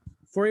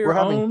 For your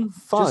own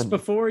fun. Just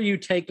before you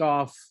take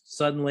off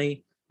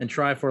suddenly and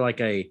try for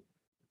like a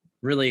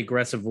really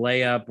aggressive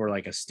layup or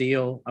like a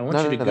steal, I want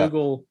you to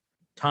Google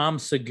Tom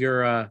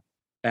Segura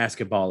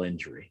basketball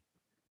injury.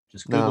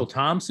 Just Google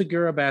Tom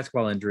Segura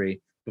basketball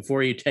injury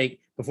before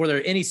there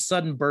are any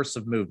sudden bursts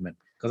of movement,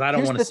 because I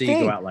don't want to see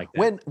you go out like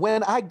that.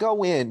 When I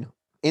go in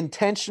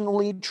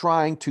intentionally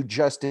trying to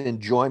just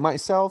enjoy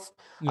myself,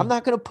 I'm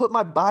not going to put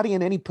my body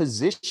in any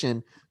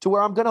position to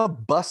where I'm going to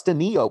bust a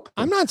knee open.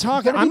 I'm not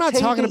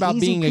talking about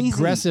being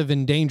aggressive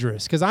and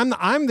dangerous, because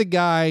I'm the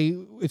guy.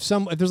 If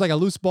there's like a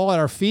loose ball at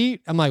our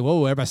feet, I'm like,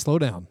 whoa, everybody slow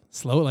down.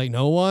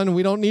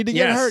 We don't need to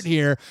get hurt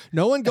here.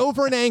 No one go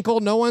for an ankle.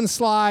 No one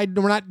slide.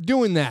 We're not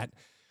doing that.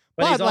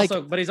 But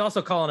he's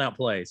also calling out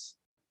plays.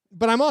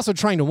 But I'm also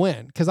trying to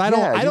win, because I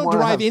don't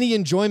derive any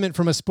enjoyment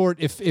from a sport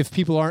if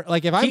people aren't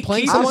like, if I'm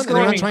playing someone and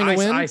they're not trying to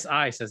win.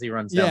 Ice as he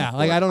runs down. Yeah,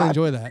 like I don't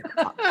enjoy that.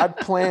 I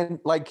plan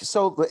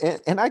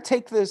and I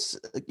take this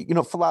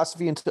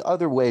philosophy into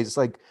other ways.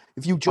 Like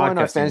if you join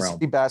our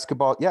fantasy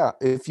basketball,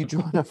 if you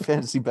join our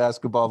fantasy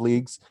basketball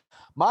leagues,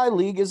 my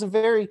league is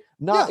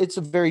it's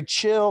a very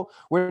chill.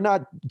 We're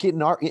not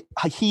getting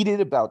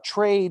heated about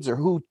trades or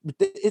who.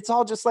 It's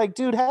all just like,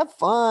 dude, have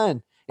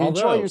fun,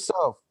 enjoy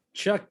yourself.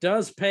 Chuck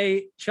does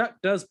pay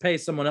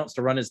someone else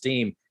to run his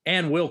team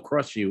and will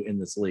crush you in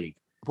this league.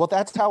 Well,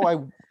 that's how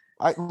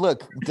I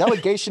look.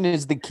 Delegation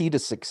is the key to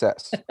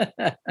success.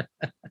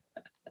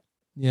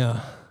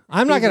 Yeah.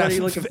 I'm not going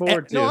to looking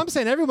forward to. No, I'm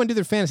saying everyone do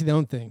their fantasy their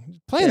own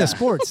thing. Playing the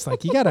sports,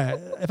 like you got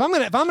to if I'm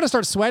going to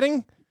start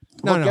sweating,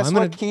 Well, guess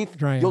what, Keith?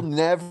 You'll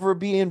never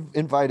be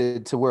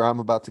invited to where I'm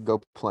about to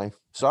go play.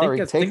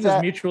 Sorry, I think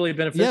that's mutually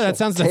beneficial. Yeah, that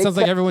sounds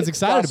like everyone's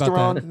excited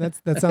about that.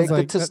 That sounds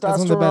like the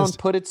testosterone.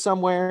 Put it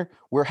somewhere.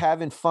 We're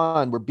having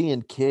fun. We're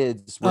being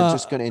kids. We're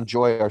just going to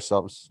enjoy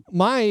ourselves.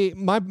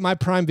 My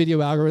Prime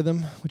Video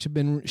algorithm, which have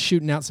been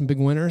shooting out some big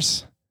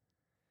winners,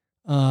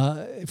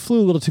 it flew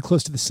a little too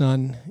close to the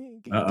sun.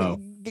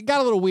 It got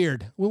a little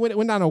weird. We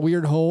went down a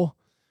weird hole.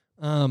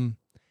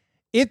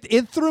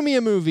 It threw me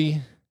a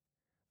movie,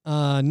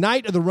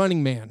 Night of the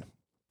Running Man.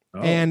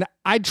 And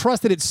I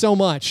trusted it so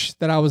much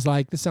that I was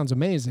like, this sounds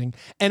amazing.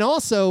 And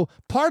also,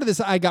 part of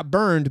this, I got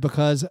burned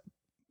because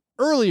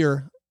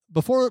earlier,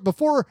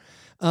 before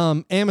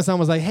Amazon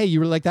was like, hey, you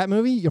really like that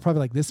movie? You'll probably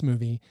like this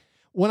movie.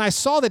 When I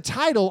saw the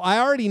title, I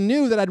already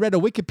knew that I'd read a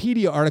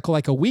Wikipedia article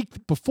like a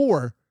week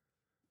before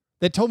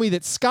that told me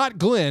that Scott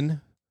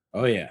Glenn,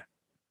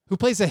 who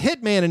plays a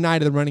hitman in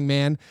Night of the Running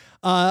Man,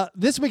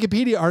 this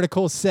Wikipedia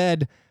article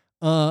said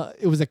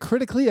it was a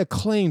critically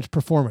acclaimed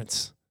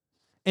performance.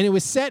 And it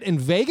was set in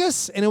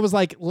Vegas, and it was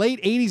like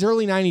late 80s,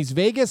 early 90s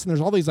Vegas, and there's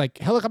all these like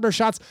helicopter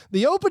shots.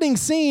 The opening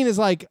scene is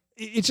like,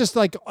 it's just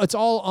like, it's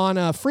all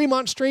on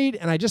Fremont Street,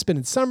 and I just been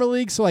in Summer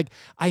League, so like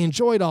I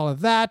enjoyed all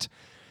of that.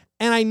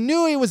 And I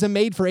knew it was a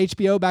made for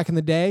HBO back in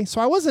the day, so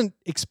I wasn't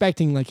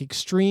expecting like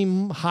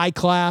extreme high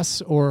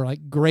class or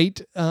like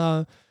great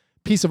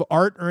piece of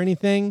art or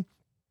anything.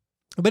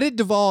 But it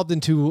devolved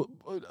into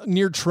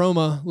near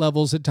trauma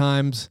levels at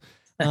times.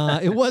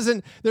 It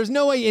wasn't, there's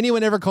no way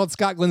anyone ever called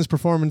Scott Glenn's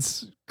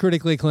performance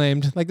critically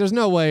acclaimed. Like there's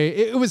no way.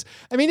 It was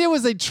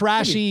a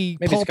trashy,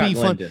 maybe pulpy,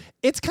 fun.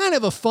 It's kind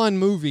of a fun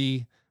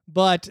movie,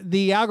 but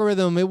the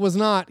algorithm, it was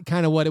not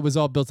kind of what it was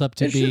all built up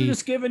to be. They should have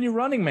just given you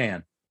Running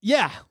Man.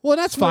 Yeah. Well,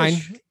 that's fine.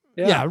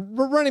 Yeah.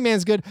 Running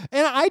Man's good.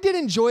 And I did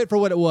enjoy it for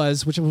what it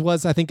was, which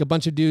was, I think, a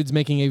bunch of dudes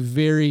making a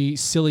very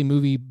silly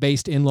movie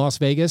based in Las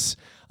Vegas.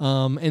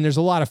 And there's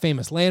a lot of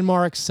famous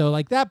landmarks. So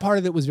like that part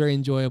of it was very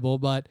enjoyable,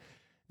 but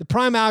the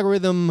Prime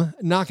algorithm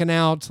knocking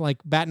out, like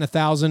batting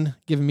 1,000,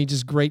 giving me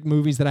just great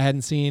movies that I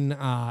hadn't seen.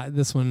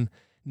 This one,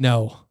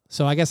 no.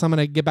 So I guess I'm going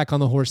to get back on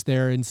the horse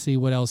there and see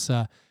what else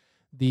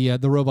the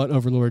robot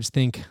overlords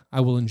think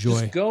I will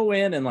enjoy. Just go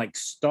in and like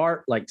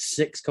start like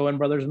 6 Coen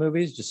Brothers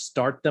movies. Just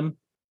start them.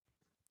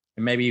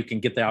 And maybe you can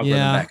get the algorithm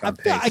back on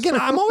pace. Again,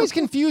 I'm always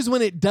confused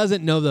when it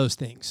doesn't know those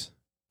things.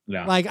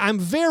 Yeah. Like I'm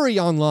very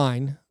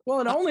online. Well,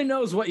 it only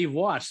knows what you've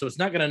watched, so it's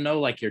not going to know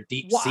like your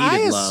deep-seated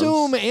I loves.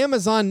 assume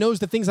Amazon knows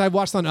the things I've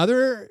watched on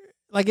other,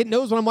 like it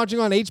knows what I'm watching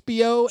on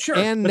HBO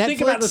and but Netflix.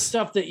 Think about the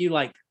stuff that you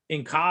like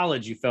in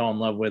college you fell in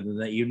love with and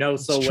that you know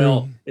so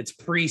well it's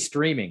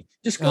pre-streaming.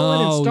 Just go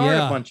in and start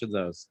a bunch of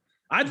those.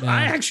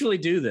 I actually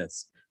do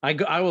this. I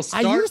will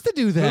start. I used to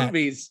do that.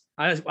 Movies.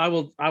 I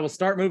will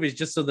start movies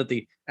just so that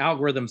the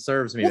algorithm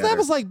serves me. Well, better. that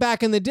was like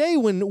back in the day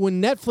when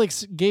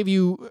Netflix gave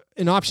you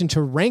an option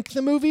to rank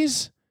the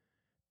movies.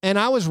 And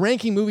I was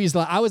ranking movies,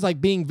 I was like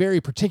being very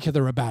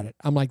particular about it.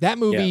 I'm like, that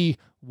movie,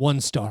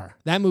 1 star,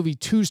 that movie,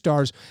 2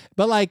 stars.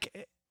 But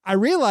like, I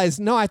realized,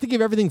 no, I think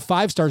of everything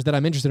 5 stars that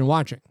I'm interested in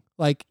watching.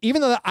 Like,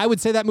 even though I would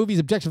say that movie is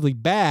objectively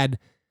bad,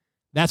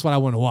 that's what I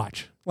want to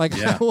watch. Like,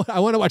 I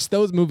want to watch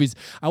those movies.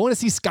 I want to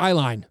see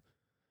Skyline.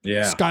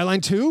 Yeah.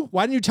 Skyline 2?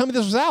 Why didn't you tell me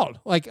this was out?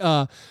 Like,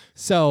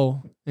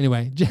 so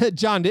anyway,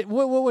 John,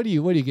 what are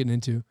you getting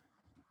into?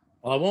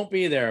 Well, I won't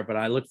be there, but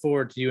I look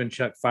forward to you and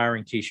Chuck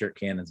firing t-shirt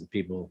cannons at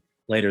people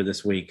later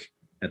this week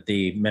at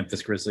the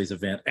Memphis Grizzlies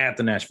event at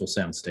the Nashville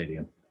Sound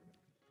Stadium.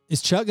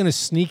 Is Chuck going to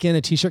sneak in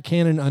a t-shirt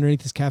cannon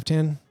underneath his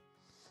caftan?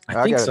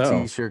 I think got so.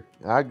 A t-shirt.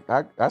 I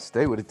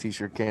stay with a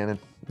t-shirt cannon.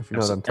 If you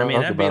know what I'm talking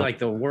about. That'd be like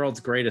the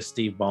world's greatest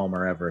Steve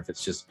Ballmer ever. If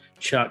it's just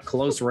Chuck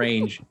close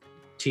range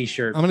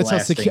t-shirt. I'm going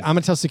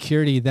to tell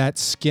security that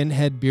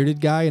skinhead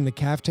bearded guy in the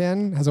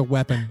caftan has a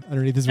weapon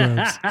underneath his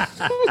robes.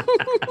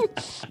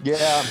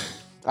 Yeah.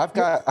 I've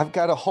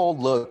got a whole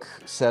look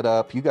set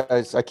up. You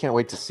guys, I can't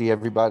wait to see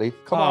everybody.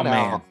 Come on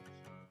out.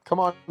 Come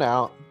on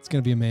out. It's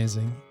going to be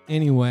amazing.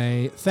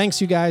 Anyway,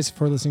 thanks you guys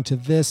for listening to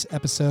this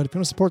episode. If you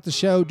want to support the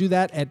show, do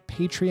that at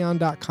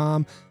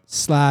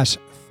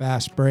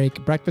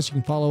patreon.com/fastbreak breakfast. You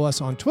can follow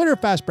us on Twitter,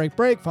 Fast Break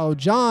Break. Follow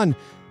John,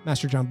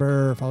 Master John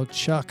Burr. Follow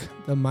Chuck,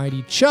 the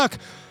Mighty Chuck.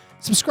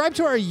 Subscribe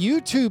to our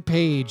YouTube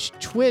page,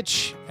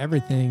 Twitch,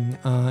 everything.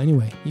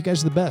 Anyway, you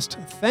guys are the best.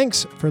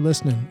 Thanks for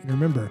listening. And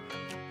remember,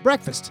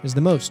 breakfast is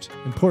the most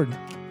important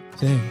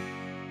thing.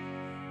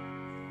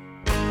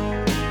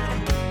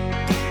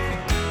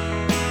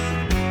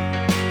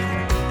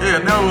 Yeah,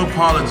 never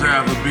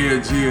apologize for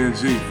being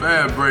G&G.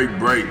 Fast break,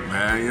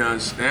 man. You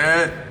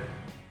understand?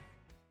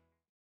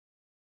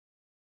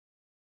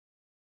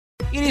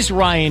 It is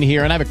Ryan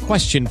here, and I have a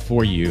question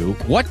for you.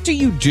 What do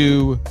you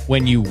do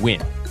when you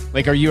win?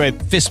 Like, are you a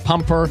fist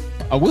pumper,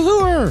 a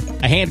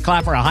woohooer, a hand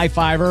clapper, a high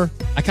fiver?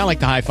 I kind of like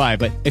the high five,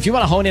 but if you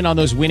want to hone in on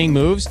those winning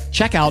moves,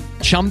 check out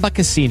Chumba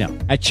Casino.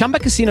 At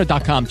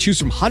ChumbaCasino.com, choose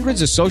from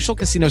hundreds of social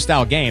casino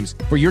style games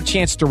for your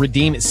chance to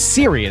redeem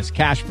serious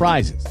cash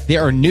prizes.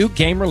 There are new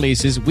game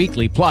releases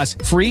weekly, plus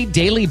free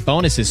daily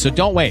bonuses. So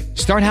don't wait.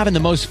 Start having the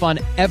most fun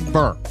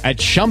ever at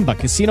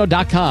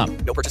ChumbaCasino.com.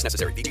 No purchase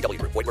necessary. VGW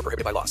Group. Void where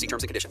prohibited by law. See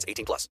terms and conditions. 18+.